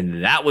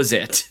 And that was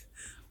it.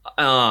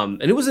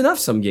 And it was enough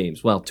some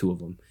games. Well, 2 of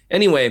them.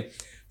 Anyway,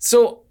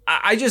 so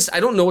I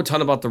don't know a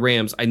ton about the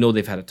Rams. I know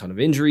they've had a ton of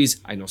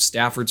injuries. I know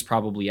Stafford's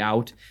probably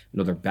out. I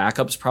know their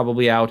backup's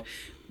probably out.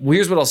 Well,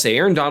 here's what I'll say.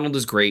 Aaron Donald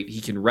is great.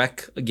 He can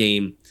wreck a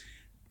game.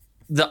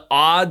 The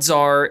odds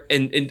are,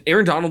 and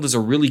Aaron Donald is a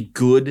really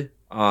good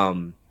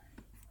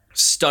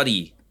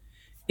study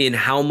in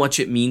how much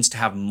it means to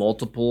have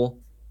multiple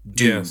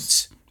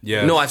dudes.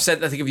 Yes. No, I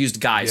think I've used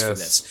guys for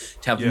this.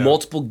 To have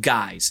multiple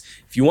guys.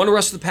 If you want to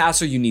rush the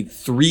passer, you need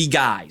 3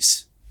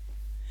 guys.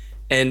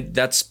 And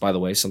that's, by the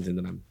way, something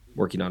that I'm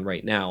working on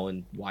right now,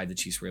 and why the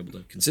Chiefs were able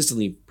to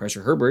consistently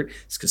pressure Herbert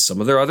is because some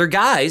of their other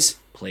guys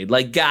played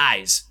like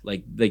guys.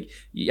 Like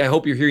I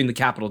hope you're hearing the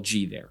capital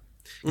G there.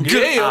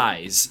 Good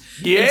guys.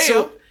 Yeah. And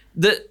so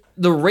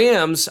the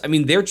Rams, I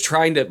mean, they're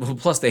trying to,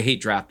 plus they hate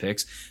draft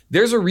picks.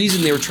 There's a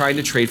reason they were trying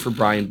to trade for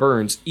Brian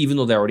Burns, even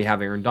though they already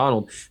have Aaron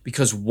Donald,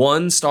 because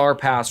 1-star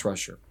pass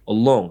rusher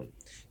alone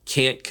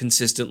can't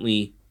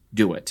consistently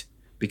do it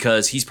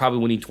because he's probably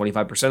winning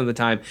 25% of the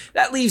time.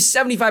 That leaves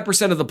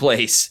 75% of the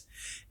plays.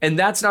 And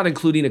that's not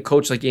including a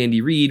coach like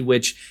Andy Reid,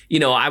 which,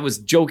 I was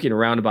joking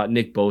around about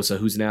Nick Bosa,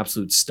 who's an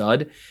absolute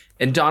stud.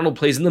 And Donald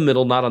plays in the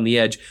middle, not on the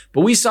edge.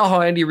 But we saw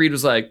how Andy Reid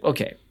was like,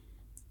 okay,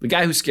 the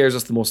guy who scares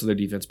us the most of their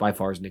defense by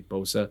far is Nick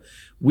Bosa.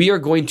 We are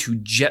going to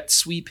jet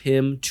sweep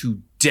him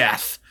to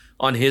death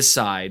on his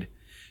side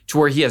to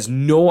where he has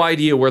no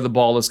idea where the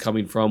ball is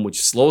coming from,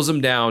 which slows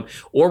him down.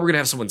 Or we're going to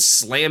have someone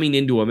slamming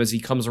into him as he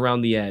comes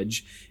around the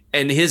edge.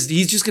 and he's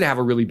just going to have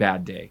a really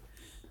bad day.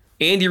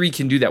 Andy Reid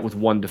can do that with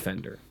one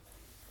defender.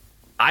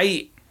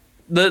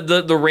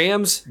 The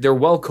Rams, they're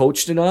well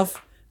coached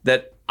enough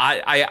that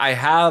I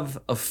have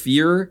a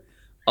fear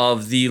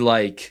of the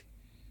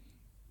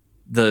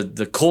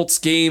Colts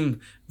game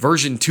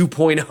version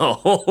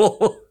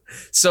 2.0.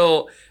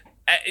 So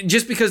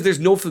just because there's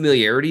no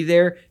familiarity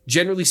there,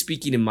 generally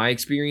speaking, in my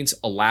experience,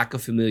 a lack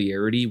of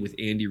familiarity with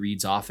Andy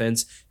Reid's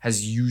offense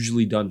has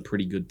usually done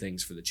pretty good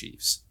things for the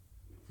Chiefs.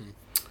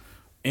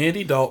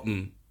 Andy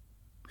Dalton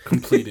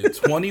completed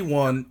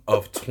 21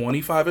 of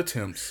 25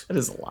 attempts. That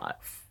is a lot.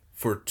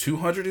 For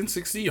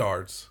 260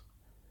 yards,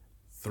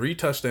 3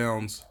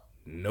 touchdowns,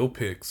 no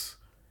picks.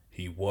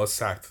 He was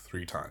sacked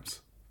 3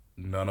 times,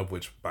 none of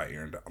which by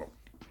Aaron Donald.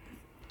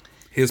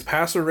 His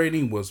passer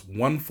rating was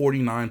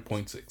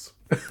 149.6.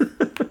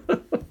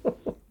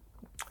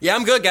 Yeah,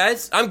 I'm good,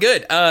 guys. I'm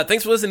good.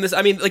 Thanks for listening to this.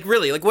 I mean,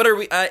 really, what are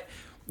we...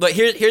 But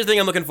here's the thing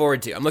I'm looking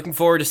forward to. I'm looking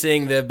forward to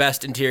seeing the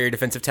best interior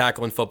defensive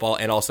tackle in football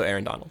and also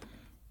Aaron Donald.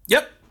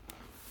 Yep.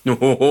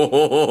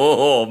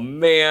 Oh,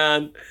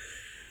 man.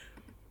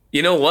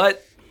 You know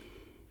what?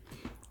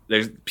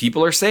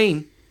 People are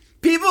saying.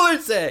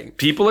 Look,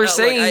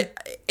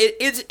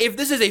 if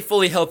this is a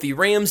fully healthy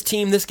Rams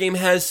team, this game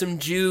has some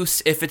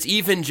juice. If it's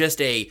even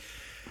just a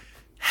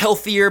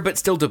healthier but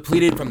still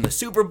depleted from the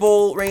Super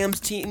Bowl Rams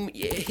team,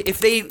 if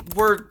they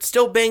were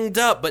still banged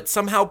up but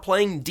somehow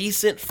playing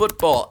decent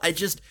football,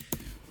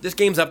 this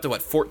game's up to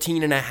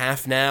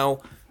 14.5 now.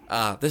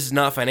 This is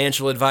not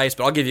financial advice,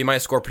 but I'll give you my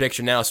score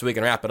prediction now so we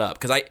can wrap it up,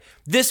 because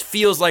this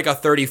feels like a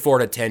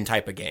 34-10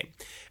 type of game.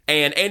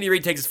 And Andy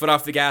Reid takes his foot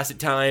off the gas at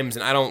times,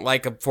 and I don't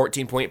like a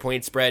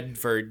 14-point spread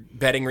for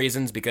betting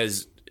reasons,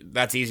 because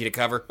that's easy to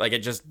cover.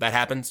 That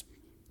happens.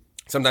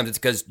 Sometimes it's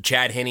because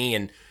Chad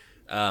Henne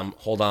and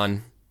hold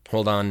on.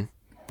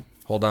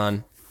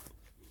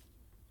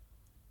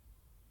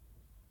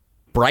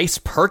 Bryce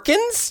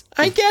Perkins,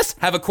 I guess,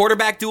 have a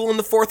quarterback duel in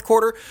the fourth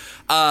quarter.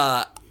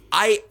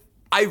 I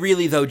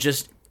really, though,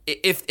 just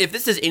if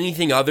this is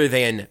anything other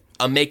than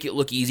a make it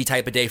look easy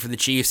type of day for the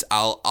Chiefs,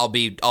 I'll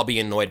be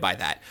annoyed by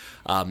that,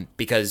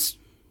 because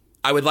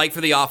I would like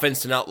for the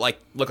offense to not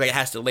look like it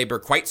has to labor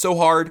quite so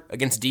hard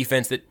against a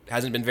defense that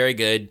hasn't been very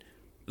good.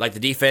 Like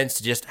the defense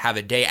to just have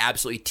a day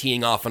absolutely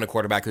teeing off on a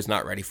quarterback who's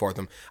not ready for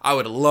them. I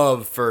would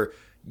love for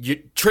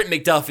Trent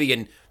McDuffie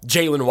and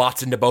Jalen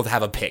Watson to both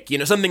have a pick,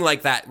 something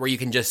like that, where you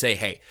can just say,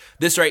 hey,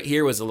 this right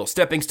here was a little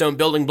stepping stone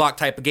building block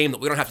type of game that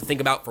we don't have to think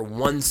about for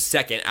 1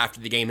 second after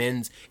the game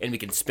ends, and we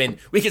can spend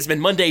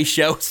Monday's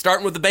show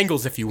starting with the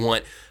Bengals if you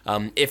want,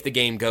 if the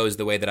game goes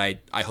the way that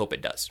I hope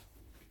it does.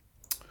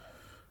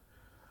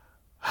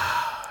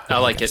 I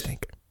like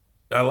it.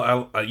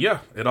 Yeah,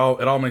 it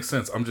all makes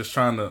sense. I'm just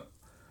trying to.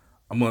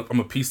 I'm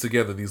gonna piece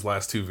together these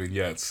last 2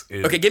 vignettes.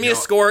 Okay, give me a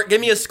score. Give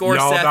me a score,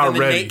 Seth, and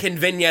then Nate can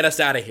vignette us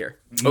out of here.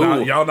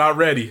 Y'all not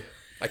ready.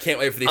 I can't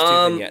wait for these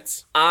 2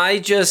 vignettes. I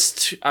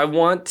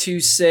want to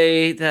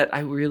say that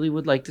I really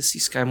would like to see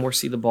Sky Moore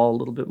see the ball a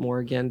little bit more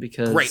again,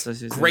 because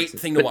great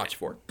thing to watch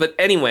for. But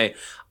anyway,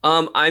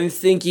 I'm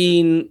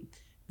thinking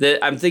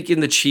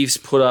the Chiefs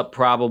put up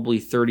probably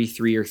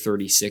 33 or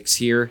 36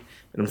 here,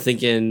 and I'm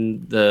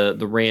thinking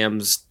the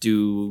Rams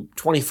do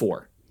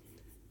 24.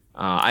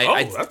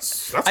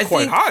 That's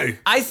quite high.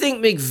 I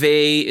think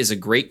McVay is a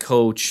great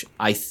coach.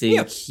 I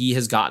think he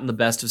has gotten the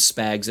best of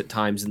Spags at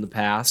times in the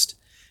past.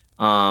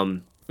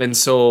 And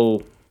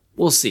so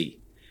we'll see.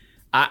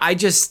 I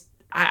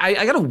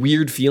got a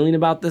weird feeling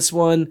about this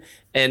one,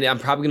 and I'm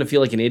probably going to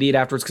feel like an idiot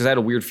afterwards, because I had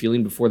a weird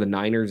feeling before the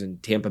Niners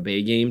and Tampa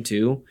Bay game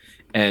too.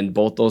 And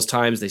both those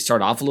times they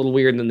start off a little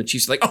weird, and then the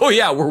Chiefs are like, oh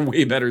yeah, we're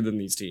way better than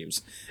these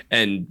teams,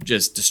 and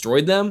just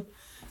destroyed them.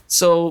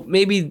 So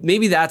maybe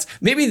that's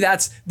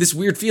this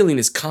weird feeling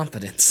is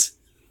confidence.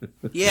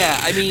 Yeah,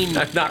 I mean,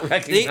 I'm not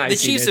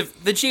recognizing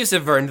the Chiefs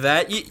have earned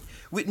that.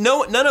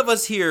 None of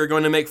us here are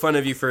going to make fun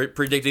of you for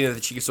predicting that the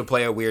Chiefs will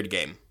play a weird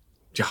game.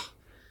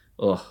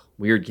 Ugh,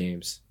 weird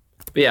games.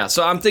 But yeah,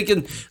 so I'm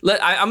thinking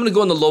I'm going to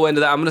go on the low end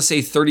of that. I'm going to say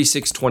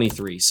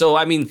 36-23. So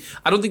I mean,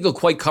 I don't think they'll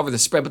quite cover the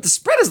spread, but the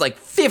spread is like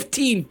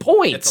 15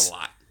 points. That's a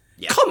lot.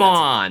 Yeah, Come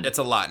on, that's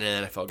a lot in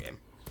an NFL game.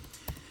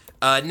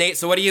 Nate,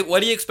 so what are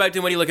you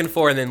expecting? What are you looking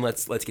for? And then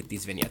let's get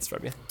these vignettes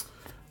from you.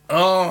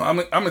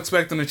 I'm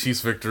expecting a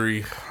Chiefs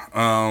victory.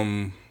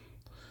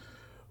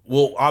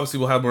 We'll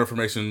have more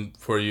information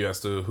for you as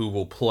to who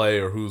will play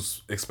or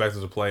who's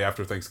expected to play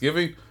after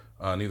Thanksgiving.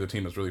 Neither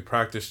team has really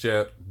practiced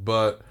yet,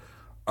 but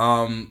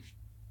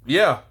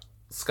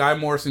Sky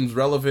Moore seems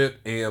relevant,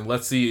 and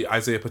let's see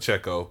Isaiah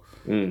Pacheco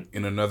in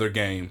another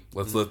game.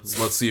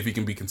 Let's see if he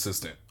can be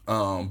consistent.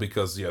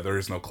 Because there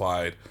is no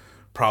Clyde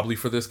probably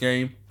for this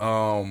game.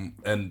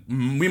 And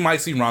we might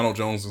see Ronald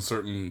Jones in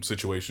certain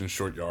situations,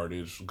 short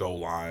yardage, goal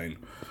line,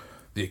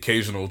 the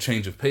occasional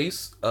change of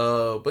pace.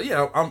 But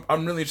yeah,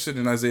 I'm really interested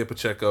in Isaiah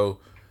Pacheco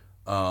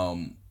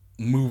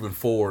moving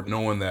forward,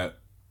 knowing that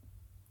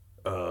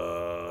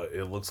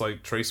it looks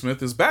like Trey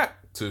Smith is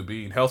back to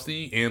being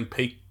healthy and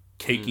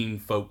caking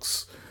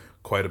folks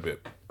quite a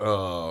bit.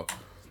 All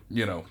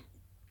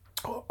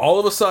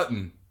of a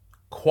sudden,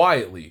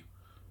 quietly,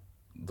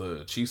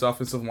 the Chiefs'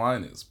 offensive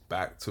line is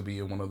back to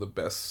being one of the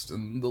best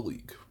in the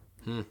league.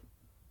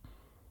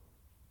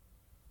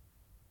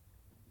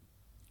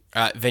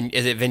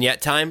 Is it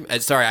vignette time?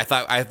 Sorry, I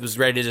thought I was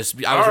ready to just.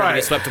 I was All ready to right.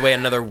 get swept away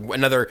in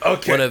another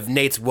Okay. one of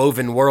Nate's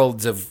woven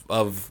worlds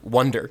of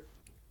wonder.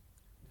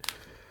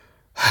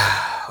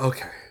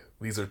 Okay,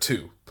 these are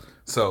two.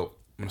 So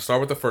I'm gonna start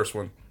with the first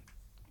one.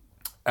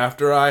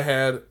 After I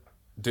had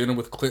dinner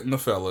with Clint and the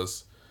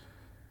fellas,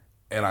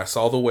 and I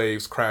saw the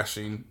waves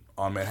crashing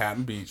on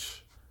Manhattan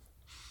Beach,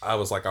 I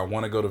was like, I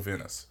want to go to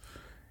Venice,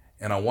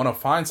 and I want to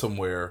find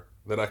somewhere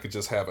that I could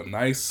just have a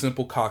nice,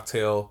 simple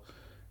cocktail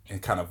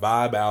and kind of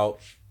vibe out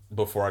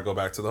before I go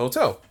back to the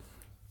hotel.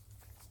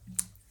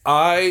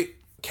 I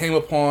came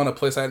upon a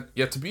place I had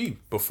yet to be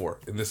before,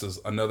 and this is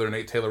another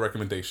Nate Taylor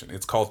recommendation.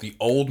 It's called the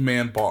Old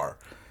Man Bar,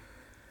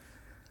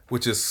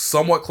 which is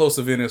somewhat close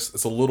to Venice.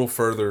 It's a little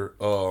further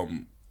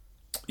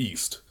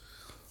east.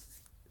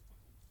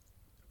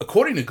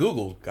 According to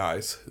Google,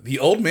 guys, the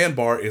Old Man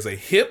Bar is a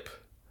hip,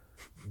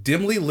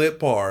 dimly lit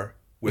bar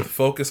with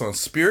focus on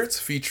spirits,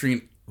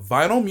 featuring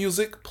vinyl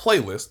music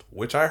playlist,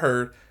 which I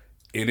heard,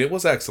 and it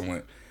was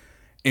excellent,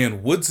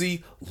 and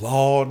woodsy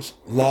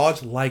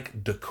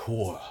lodge-like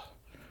decor.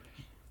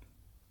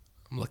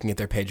 I'm looking at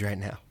their page right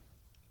now.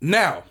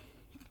 Now,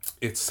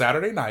 it's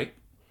Saturday night.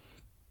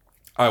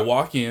 I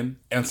walk in,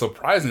 and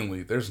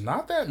surprisingly, there's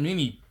not that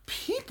many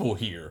people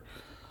here.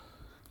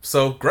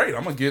 So great,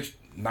 I'm gonna get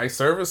nice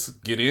service,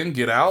 get in,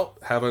 get out,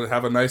 have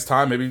a nice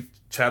time, maybe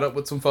chat up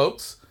with some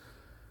folks.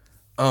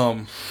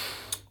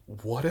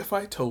 What if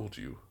I told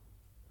you,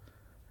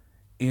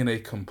 in a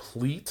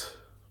complete,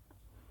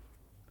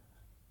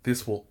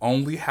 this will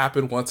only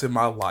happen once in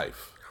my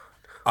life,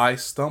 I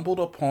stumbled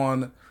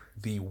upon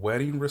the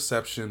wedding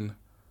reception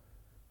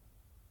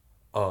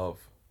of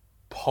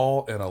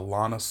Paul and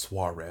Alana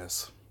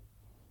Suarez.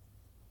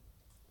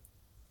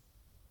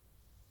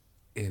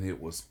 And it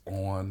was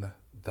on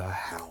the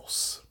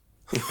house.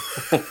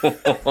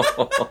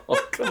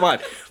 Come on.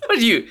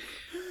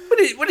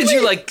 What did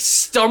you like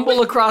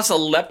stumble across a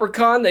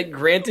leprechaun that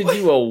granted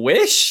you a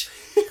wish?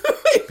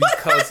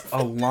 Because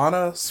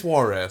Alana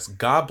Suarez,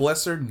 God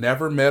bless her,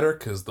 never met her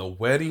because the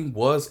wedding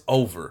was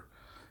over,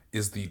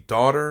 is the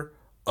daughter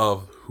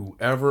of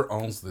whoever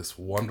owns this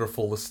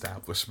wonderful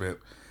establishment.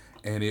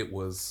 And it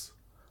was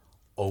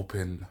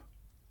open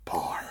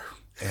bar.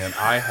 And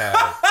I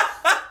had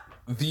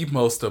the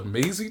most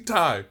amazing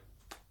time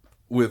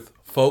with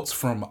folks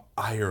from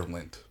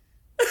Ireland.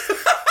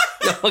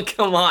 Oh,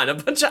 come on. A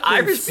bunch of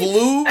Irish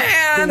people.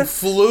 Who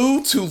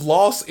flew to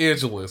Los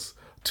Angeles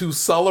to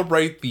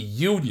celebrate the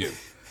union,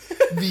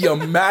 the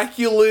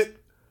immaculate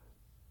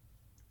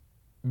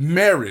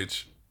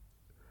marriage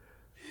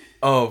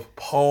of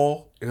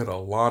Paul and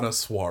Alana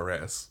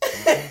Suarez.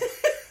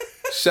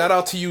 Shout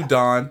out to you,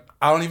 Don.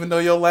 I don't even know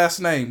your last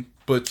name,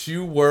 but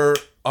you were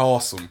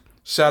awesome.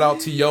 Shout out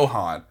to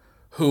Johan,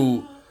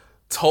 who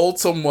told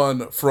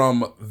someone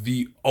from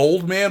the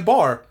Old Man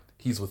Bar,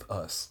 he's with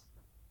us.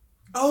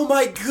 Oh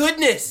my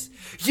goodness!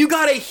 You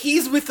got a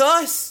he's with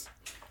us!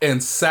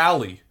 And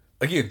Sally,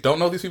 again, don't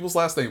know these people's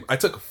last name. I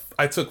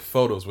took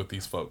photos with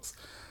these folks.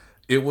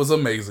 It was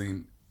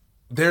amazing.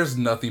 There's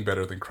nothing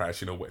better than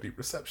crashing a wedding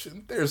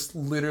reception. There's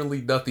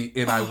literally nothing,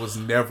 and I was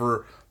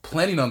never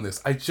planning on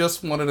this. I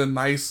just wanted a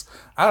nice,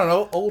 I don't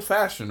know, old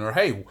fashioned, or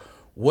hey,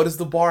 what does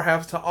the bar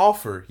have to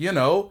offer? You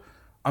know,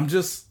 I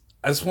just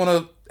want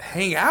to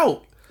hang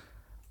out.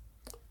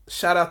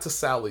 Shout out to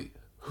Sally,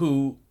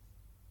 who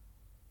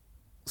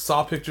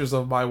saw pictures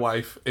of my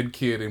wife and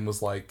kid and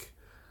was like,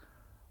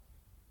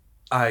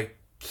 I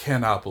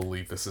cannot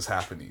believe this is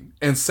happening.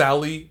 And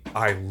Sally,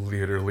 I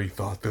literally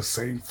thought the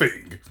same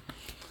thing.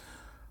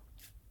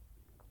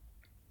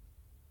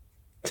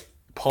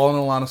 Paul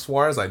and Alana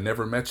Suarez, I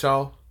never met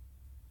y'all,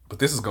 but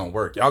this is gonna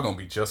work. Y'all gonna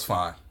be just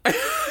fine. You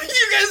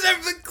guys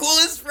have the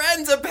coolest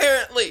friends,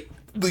 apparently.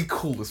 The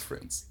coolest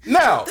friends.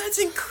 Now, That's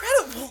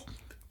incredible.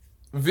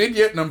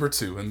 vignette number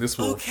 2, and this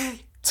will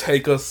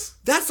take us.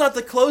 That's not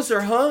the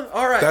closer, huh?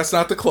 All right. That's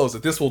not the closer.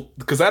 This will,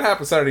 because that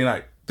happened Saturday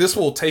night. This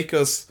will take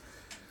us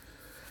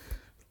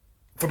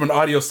from an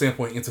audio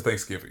standpoint into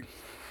Thanksgiving.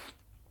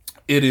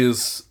 It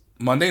is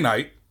Monday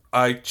night.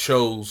 I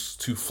chose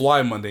to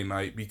fly Monday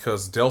night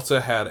because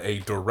Delta had a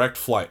direct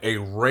flight, a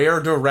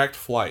rare direct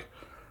flight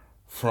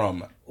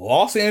from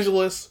Los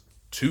Angeles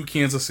to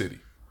Kansas City.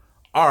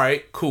 All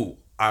right, cool.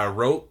 I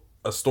wrote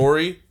a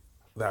story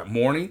that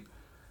morning,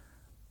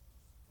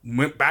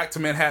 went back to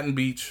Manhattan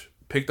Beach,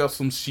 picked up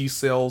some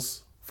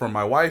seashells for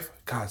my wife.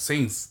 God,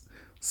 saying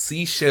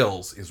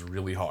seashells is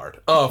really hard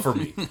for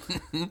me.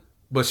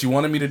 But she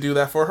wanted me to do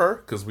that for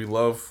her because we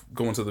love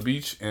going to the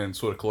beach and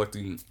sort of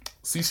collecting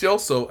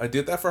seashells. So I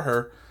did that for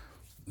her.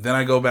 Then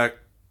I go back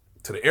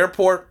to the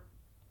airport,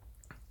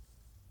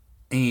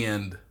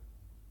 and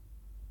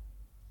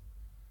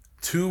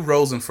 2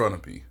 rows in front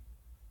of me,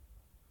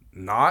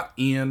 not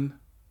in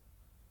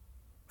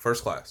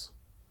first class,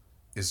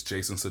 is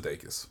Jason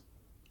Sudeikis.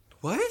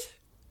 What?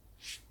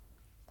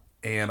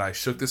 And I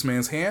shook this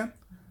man's hand,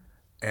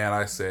 and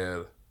I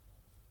said,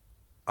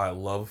 I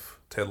love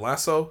Ted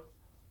Lasso.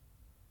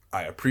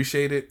 I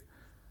appreciate it.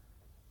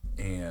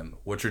 And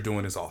what you're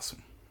doing is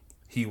awesome.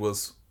 He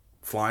was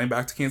flying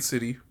back to Kansas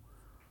City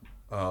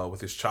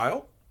with his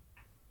child.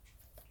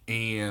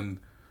 And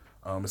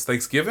it's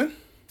Thanksgiving.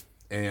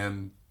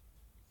 And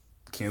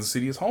Kansas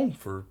City is home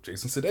for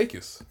Jason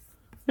Sudeikis.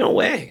 No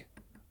way.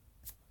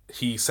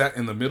 He sat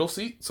in the middle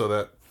seat so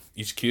that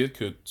each kid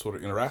could sort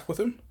of interact with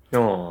him.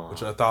 Aww.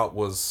 Which I thought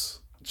was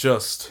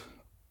just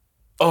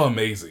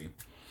amazing.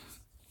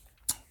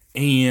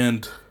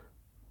 And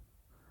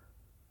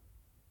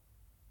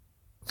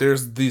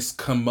there's this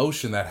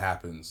commotion that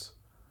happens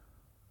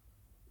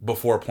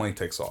before a plane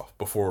takes off,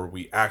 before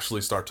we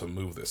actually start to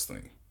move this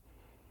thing.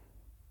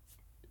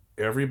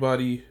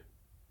 Everybody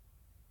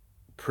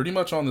pretty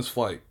much on this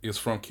flight is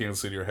from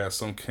Kansas City or has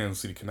some Kansas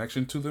City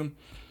connection to them.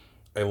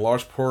 A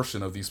large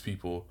portion of these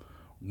people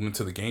went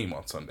to the game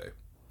on Sunday.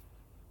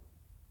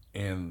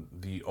 And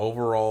the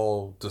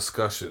overall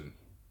discussion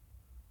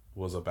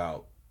was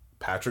about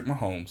Patrick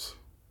Mahomes,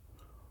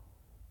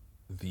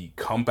 the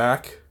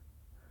comeback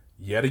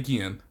yet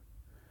again,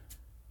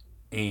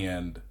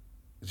 and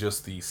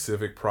just the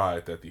civic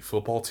pride that the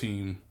football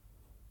team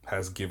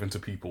has given to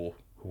people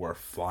who are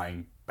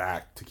flying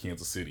back to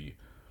Kansas City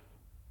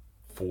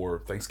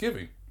for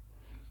Thanksgiving.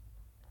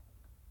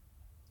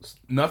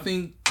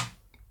 Nothing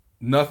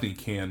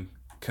can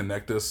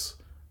connect us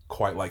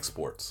quite like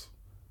sports.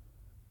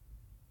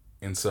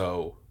 And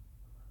so,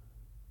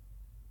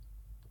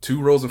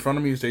 2 rows in front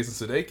of me is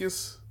Jason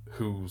Sudeikis,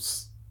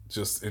 who's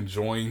just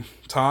enjoying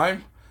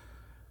time.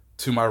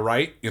 To my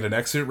right, in an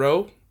exit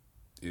row,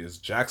 is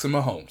Jackson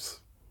Mahomes.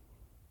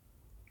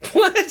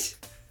 What?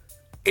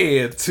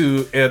 And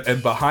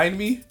behind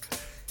me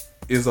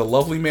is a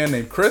lovely man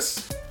named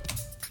Chris,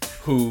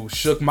 who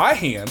shook my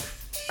hand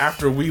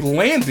after we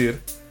landed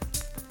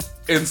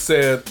and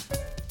said,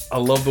 "I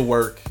love the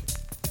work.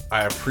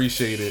 I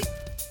appreciate it.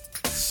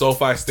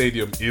 SoFi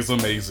Stadium is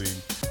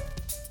amazing.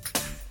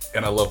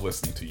 And I love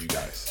listening to you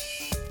guys."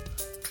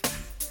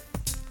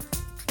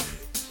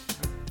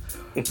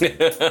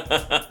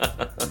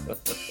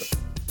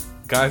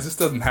 Guys, this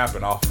doesn't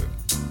happen often.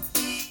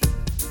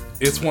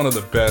 It's one of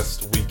the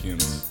best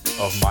weekends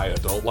of my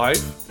adult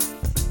life.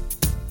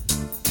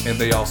 And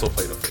they also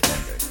played a football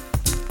game.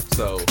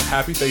 So,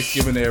 happy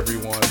Thanksgiving to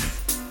everyone.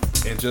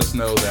 And just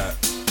know that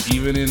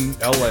even in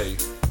LA,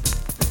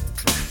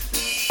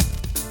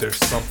 there's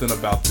something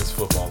about this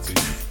football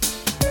team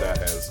that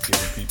has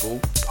given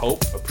people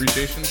hope,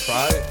 appreciation,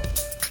 pride,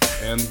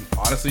 and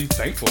honestly,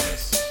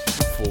 thankfulness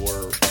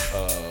for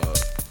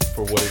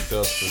what it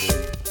does for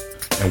them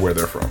and where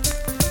they're from.